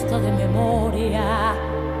rostro de memoria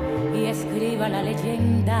y escriba la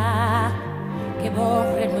leyenda que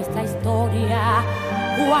borre nuestra historia,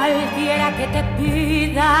 cualquiera que te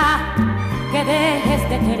pida que dejes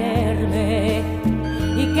de quererme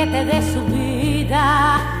y que te dé su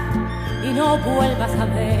vida y no vuelvas a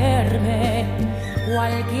verme,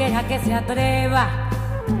 cualquiera que se atreva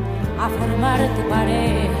a formar tu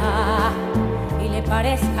pareja y le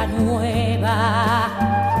parezca nueva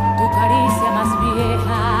tu caricia más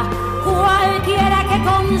vieja, cualquiera que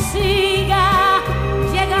consiga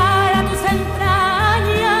llegar a tus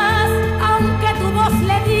entrañas, aunque tu voz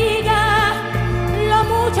le diga lo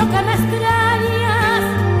mucho que me extrañas,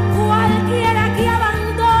 cualquiera que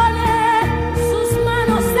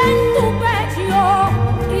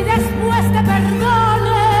y después te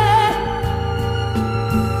perdone,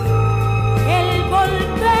 el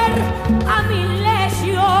volver a mi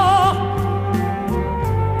lecho.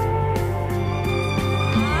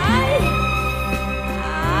 Ay,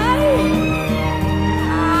 ay,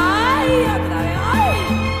 ay, otra vez, ay.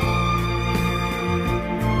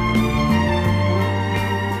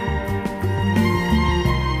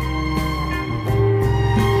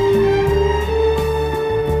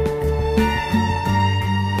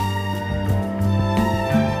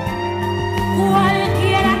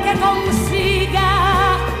 Consiga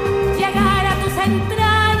llegar a tus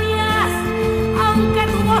entrañas, aunque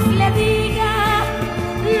tu voz le diga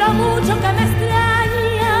lo mucho que me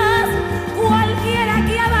extrañas, cualquiera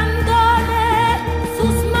que abandone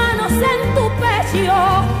sus manos en tu pecho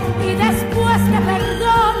y después te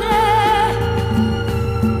perdone,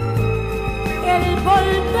 el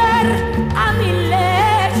volver a mi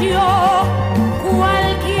lecho,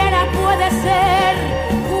 cualquiera puede ser,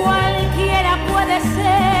 cualquiera puede ser.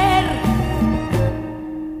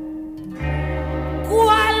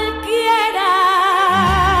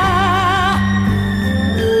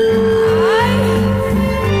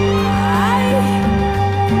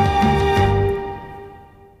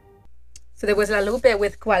 So there was La Lupe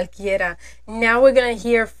with Cualquiera. Now we're going to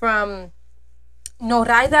hear from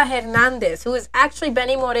Noraida Hernandez, who is actually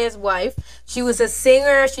Benny More's wife. She was a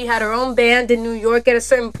singer. She had her own band in New York at a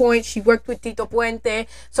certain point. She worked with Tito Puente.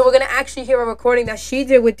 So we're going to actually hear a recording that she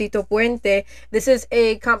did with Tito Puente. This is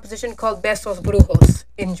a composition called Besos Brujos.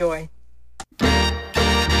 Enjoy.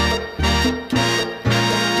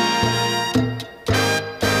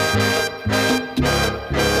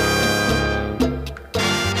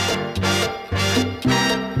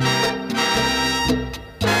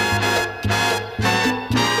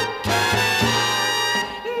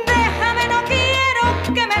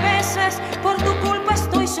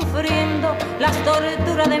 Las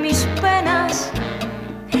torturas de mis penas.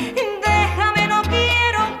 Déjame, no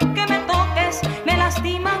quiero que me toques. Me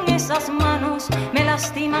lastiman esas manos, me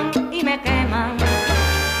lastiman y me queman.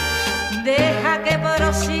 Deja que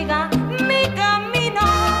prosiga mi camino,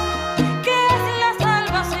 que es la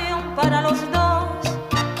salvación para los dos.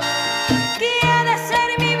 Que ha de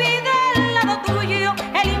ser mi vida al lado tuyo,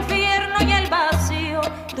 el infierno y el vacío,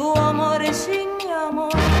 tu amor sin mi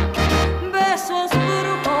amor. Besos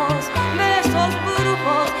brujos, besos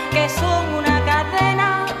brujos que son una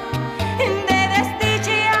cadena de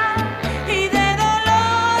desdicha y de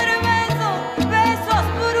dolor. Besos, besos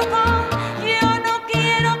brujos, yo no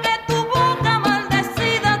quiero que tu boca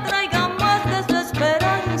maldecida traiga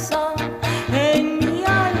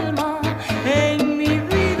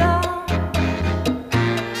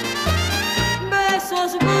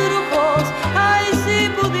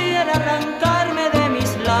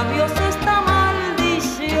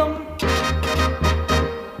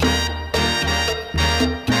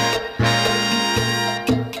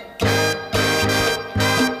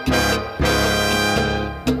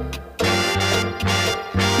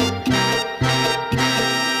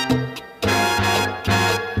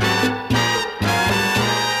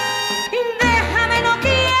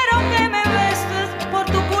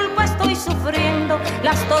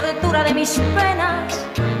desventura de mis penas.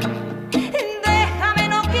 Déjame,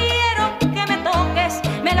 no quiero que me toques.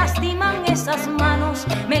 Me lastiman esas manos,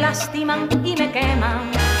 me lastiman y me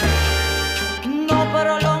queman. No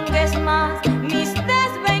prolongues más mis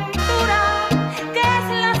desventuras, que es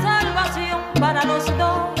la salvación para los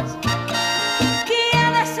dos. Que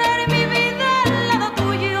ha de ser mi vida al lado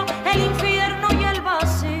tuyo, el infierno y el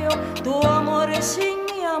vacío, tu amor sin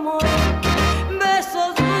mi amor.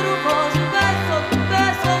 Besos brujos, besos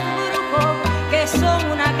brujos, que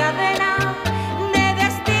son una cadena de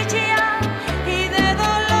desdicha y de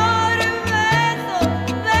dolor.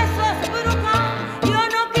 Besos brujos, yo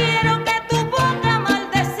no quiero que tu boca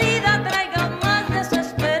maldecida traiga más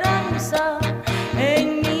desesperanza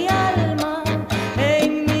en mi alma,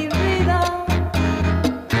 en mi vida.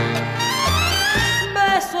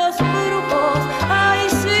 Besos brujos, ay,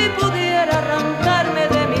 si pudiera arrancarme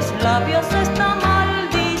de mis labios esta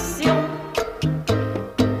maldición.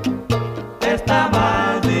 Esta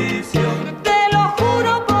maldición, Te lo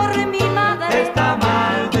juro por mi madre, esta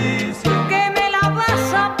maldición, que me la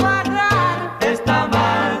vas a pagar. esta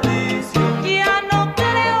maldición, Ya no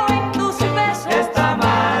creo en tus besos, esta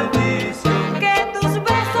maldición, que tus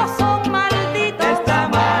besos son malditos. esta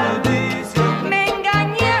maldición, Me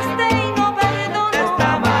engañaste y no perdono.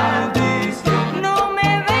 esta maldición, No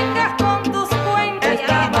me vengas con tus cuentos.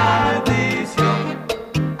 esta maldición.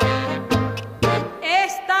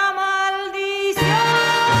 Esta maldición.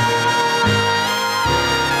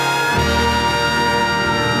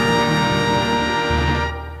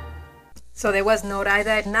 So there was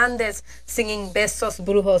Noraida Hernandez singing Besos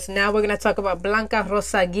Brujos. Now we're going to talk about Blanca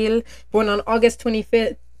Rosa Gil, born on August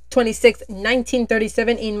 26,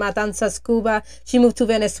 1937 in Matanzas, Cuba. She moved to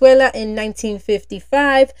Venezuela in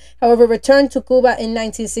 1955, however returned to Cuba in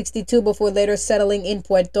 1962 before later settling in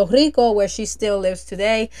Puerto Rico, where she still lives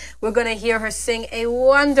today. We're going to hear her sing a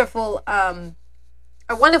wonderful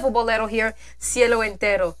bolero here, Cielo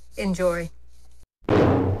Entero. Enjoy.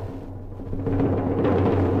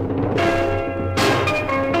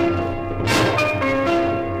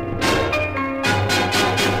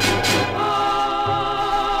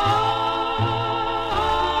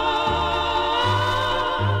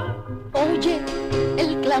 Oye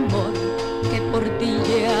el clamor que por ti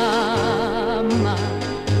llama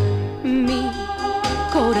mi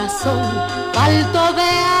corazón falto de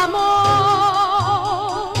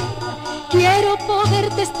amor. Quiero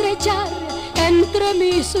poderte estrechar entre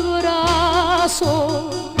mis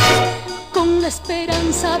brazos con la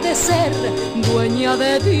esperanza de ser dueña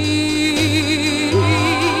de ti.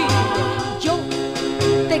 Yo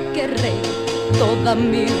te querré toda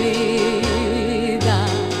mi vida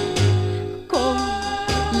con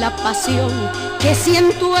la pasión que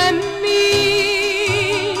siento en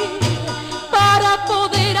mí, para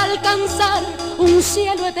poder alcanzar un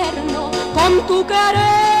cielo eterno con tu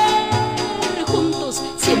querer. Juntos,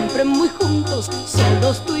 siempre muy juntos,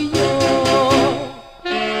 solos tú y yo.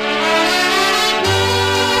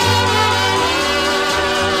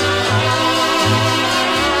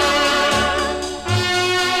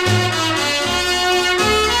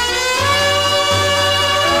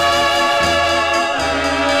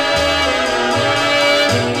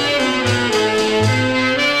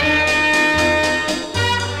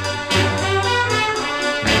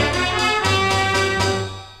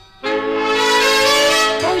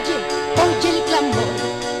 Oye el clamor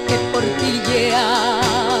que por ti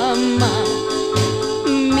llama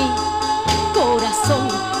mi corazón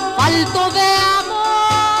falto de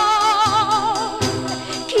amor.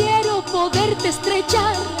 Quiero poderte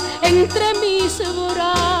estrechar entre mis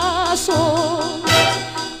brazos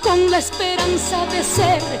con la esperanza de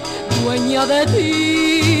ser dueña de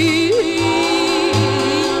ti.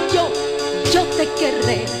 Yo te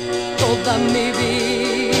querré toda mi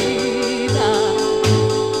vida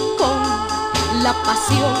con la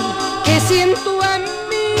pasión que siento en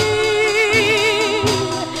mí,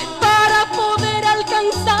 para poder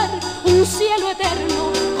alcanzar un cielo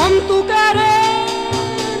eterno con tu querer.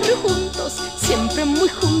 Juntos, siempre muy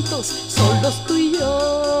juntos, solos tú y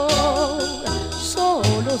yo,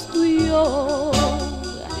 solos tú y yo,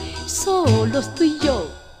 solos tú y yo.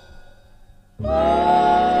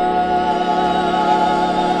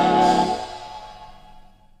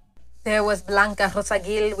 There was Blanca Rosa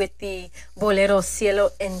Gil with the bolero Cielo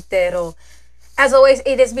Entero. As always,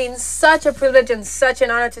 it has been such a privilege and such an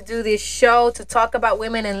honor to do this show, to talk about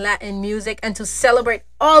women in Latin music, and to celebrate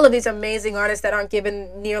all of these amazing artists that aren't given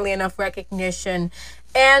nearly enough recognition,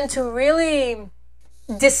 and to really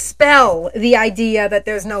dispel the idea that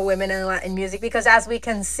there's no women in Latin music, because as we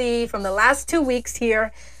can see from the last 2 weeks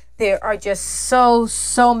here, There are just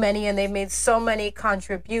so many, and they've made so many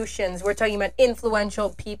contributions. We're talking about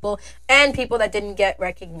influential people and people that didn't get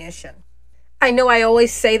recognition. I know I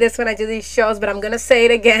always say this when I do these shows, but I'm going to say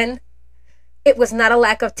it again. It was not a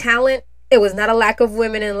lack of talent. It was not a lack of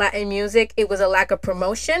women in Latin music. It was a lack of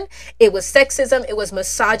promotion. It was sexism. It was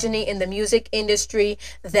misogyny in the music industry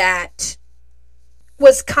that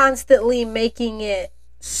was constantly making it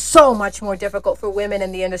so much more difficult for women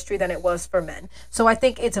in the industry than it was for men. So I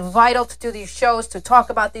think it's vital to do these shows, to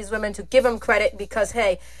talk about these women, to give them credit, because,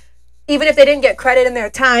 hey, even if they didn't get credit in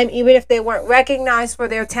their time, even if they weren't recognized for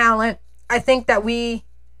their talent, I think that we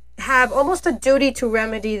have almost a duty to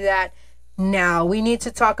remedy that now. We need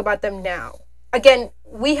to talk about them now. Again,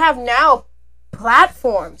 we have now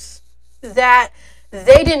platforms that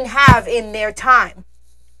they didn't have in their time.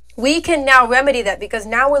 We can now remedy that, because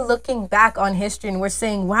now we're looking back on history and we're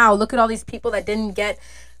saying, wow, look at all these people that didn't get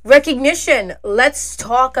recognition. Let's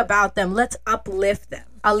talk about them. Let's uplift them.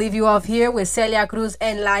 I'll leave you off here with Celia Cruz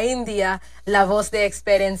en La India, La Voz de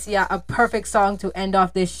Experiencia, a perfect song to end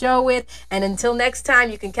off this show with. And until next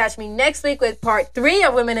time, you can catch me next week with part 3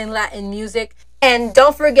 of Women in Latin Music. And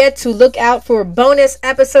don't forget to look out for bonus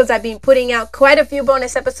episodes. I've been putting out quite a few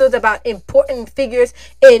bonus episodes about important figures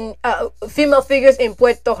in female figures in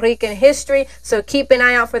Puerto Rican history. So keep an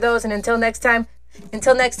eye out for those. And until next time,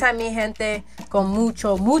 mi gente, con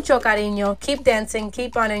mucho cariño. Keep dancing,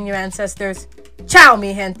 keep honoring your ancestors. Ciao,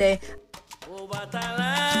 mi gente.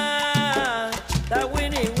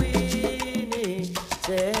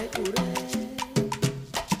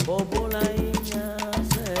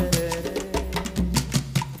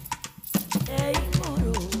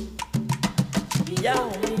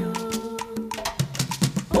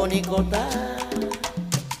 Onicota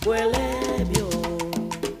cuelebio,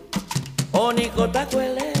 onicota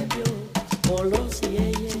cuelebio,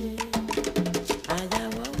 colosieye, allá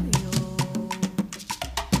guayo,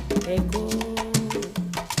 eco,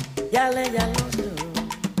 yale,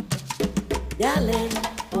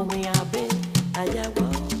 o mi ave, allá guayo.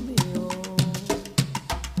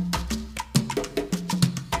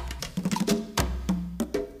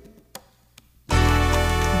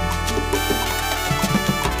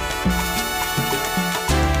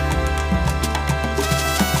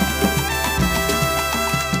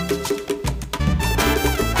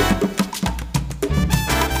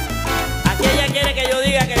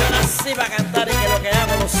 Para cantar y que lo que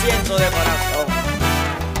hago lo siento de corazón.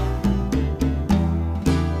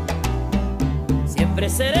 Siempre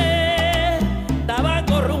seré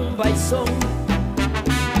tabaco, rumba y son,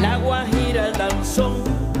 la guajira, el danzón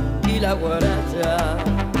y la guaracha,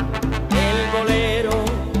 el bolero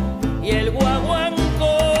y el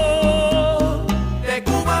guaguancó. De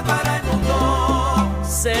Cuba para el mundo,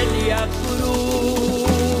 Celia Cruz.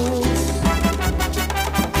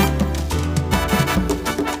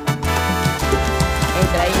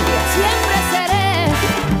 Siempre seré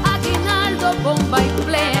aguinaldo, bomba y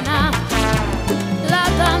plena, la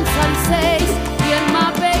danza al 6 y el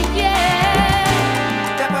mapellé.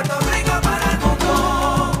 De Puerto Rico para el mundo,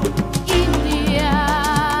 India.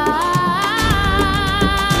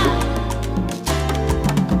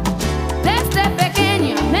 Desde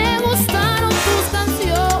pequeña me gustaron tus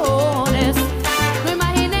canciones. No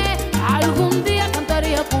imaginé algún día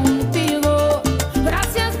cantaría contigo.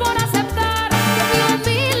 Gracias por aceptar mi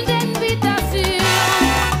humilde invitación.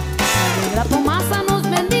 La pomasa nos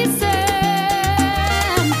bendice.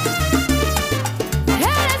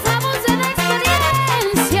 Eres la voz de la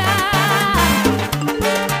experiencia,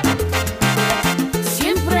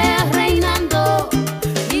 siempre reinando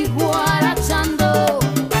y guarachando.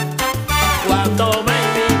 Cuando me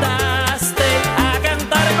invitaste a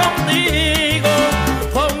cantar contigo,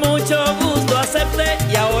 con mucho gusto acepté,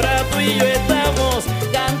 y ahora tú y yo estamos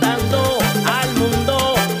cantando al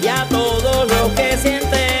mundo y a todos los que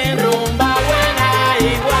sienten rumba buena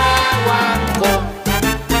y guaguancó.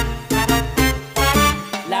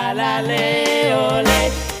 La la le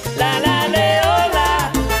ole, la la le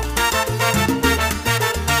ola,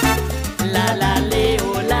 la la le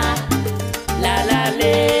ola, la la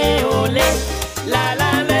le ole, la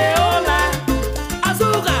la le ola.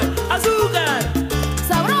 Azúcar, azúcar.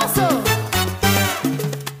 Sabroso.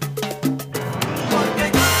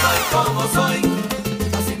 porque yo soy como soy.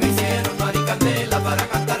 Así me hicieron Maricandela para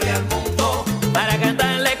cantarle al mundo. Para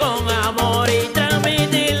cantarle con amor y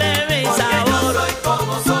transmitirle mi Porque yo sabor. soy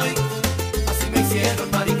como soy. Así me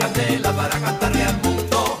hicieron Maricandela para cantarle al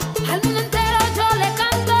mundo. Al mundo entero yo le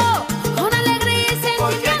canto con alegría y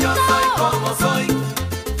Porque yo sentimiento. soy como soy.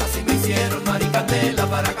 Así me hicieron Maricandela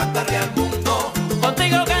para cantarle al mundo.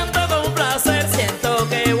 Contigo canto con placer, siento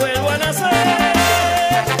que vuelvo a nacer.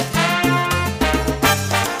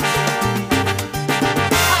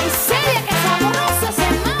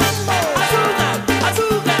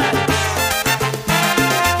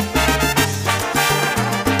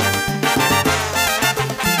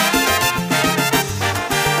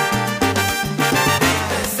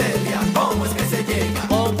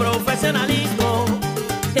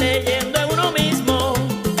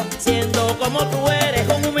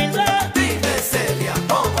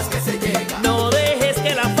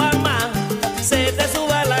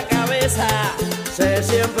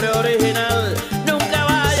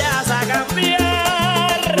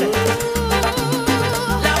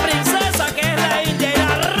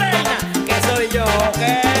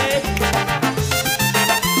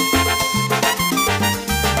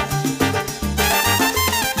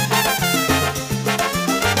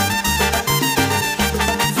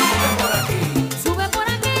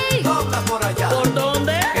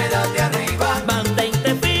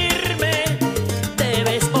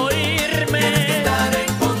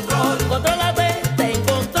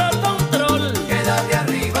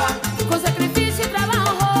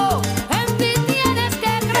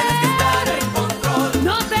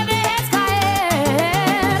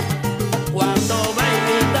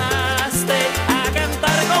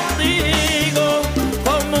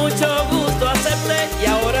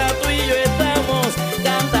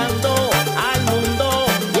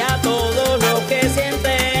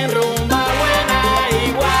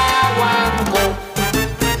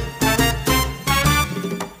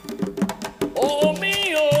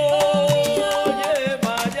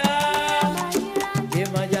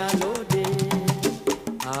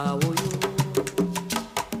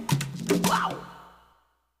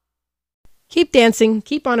 keep dancing,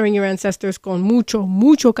 keep honoring your ancestors con mucho,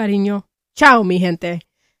 mucho cariño. Ciao, mi gente.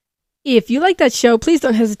 If you like that show, please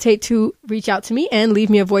don't hesitate to reach out to me and leave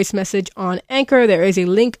me a voice message on Anchor. There is a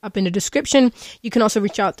link up in the description. You can also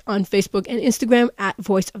reach out on Facebook and Instagram at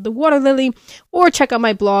Voice of the Water Lily, or check out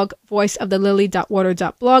my blog,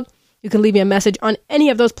 voiceofthelily.water.blog. You can leave me a message on any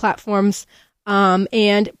of those platforms.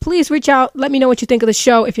 And please reach out. Let me know what you think of the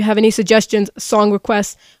show. If you have any suggestions, song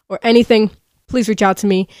requests, or anything, please reach out to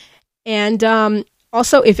me. And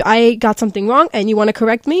also, if I got something wrong and you want to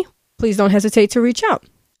correct me, please don't hesitate to reach out.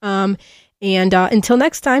 And until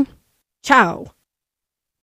next time, ciao.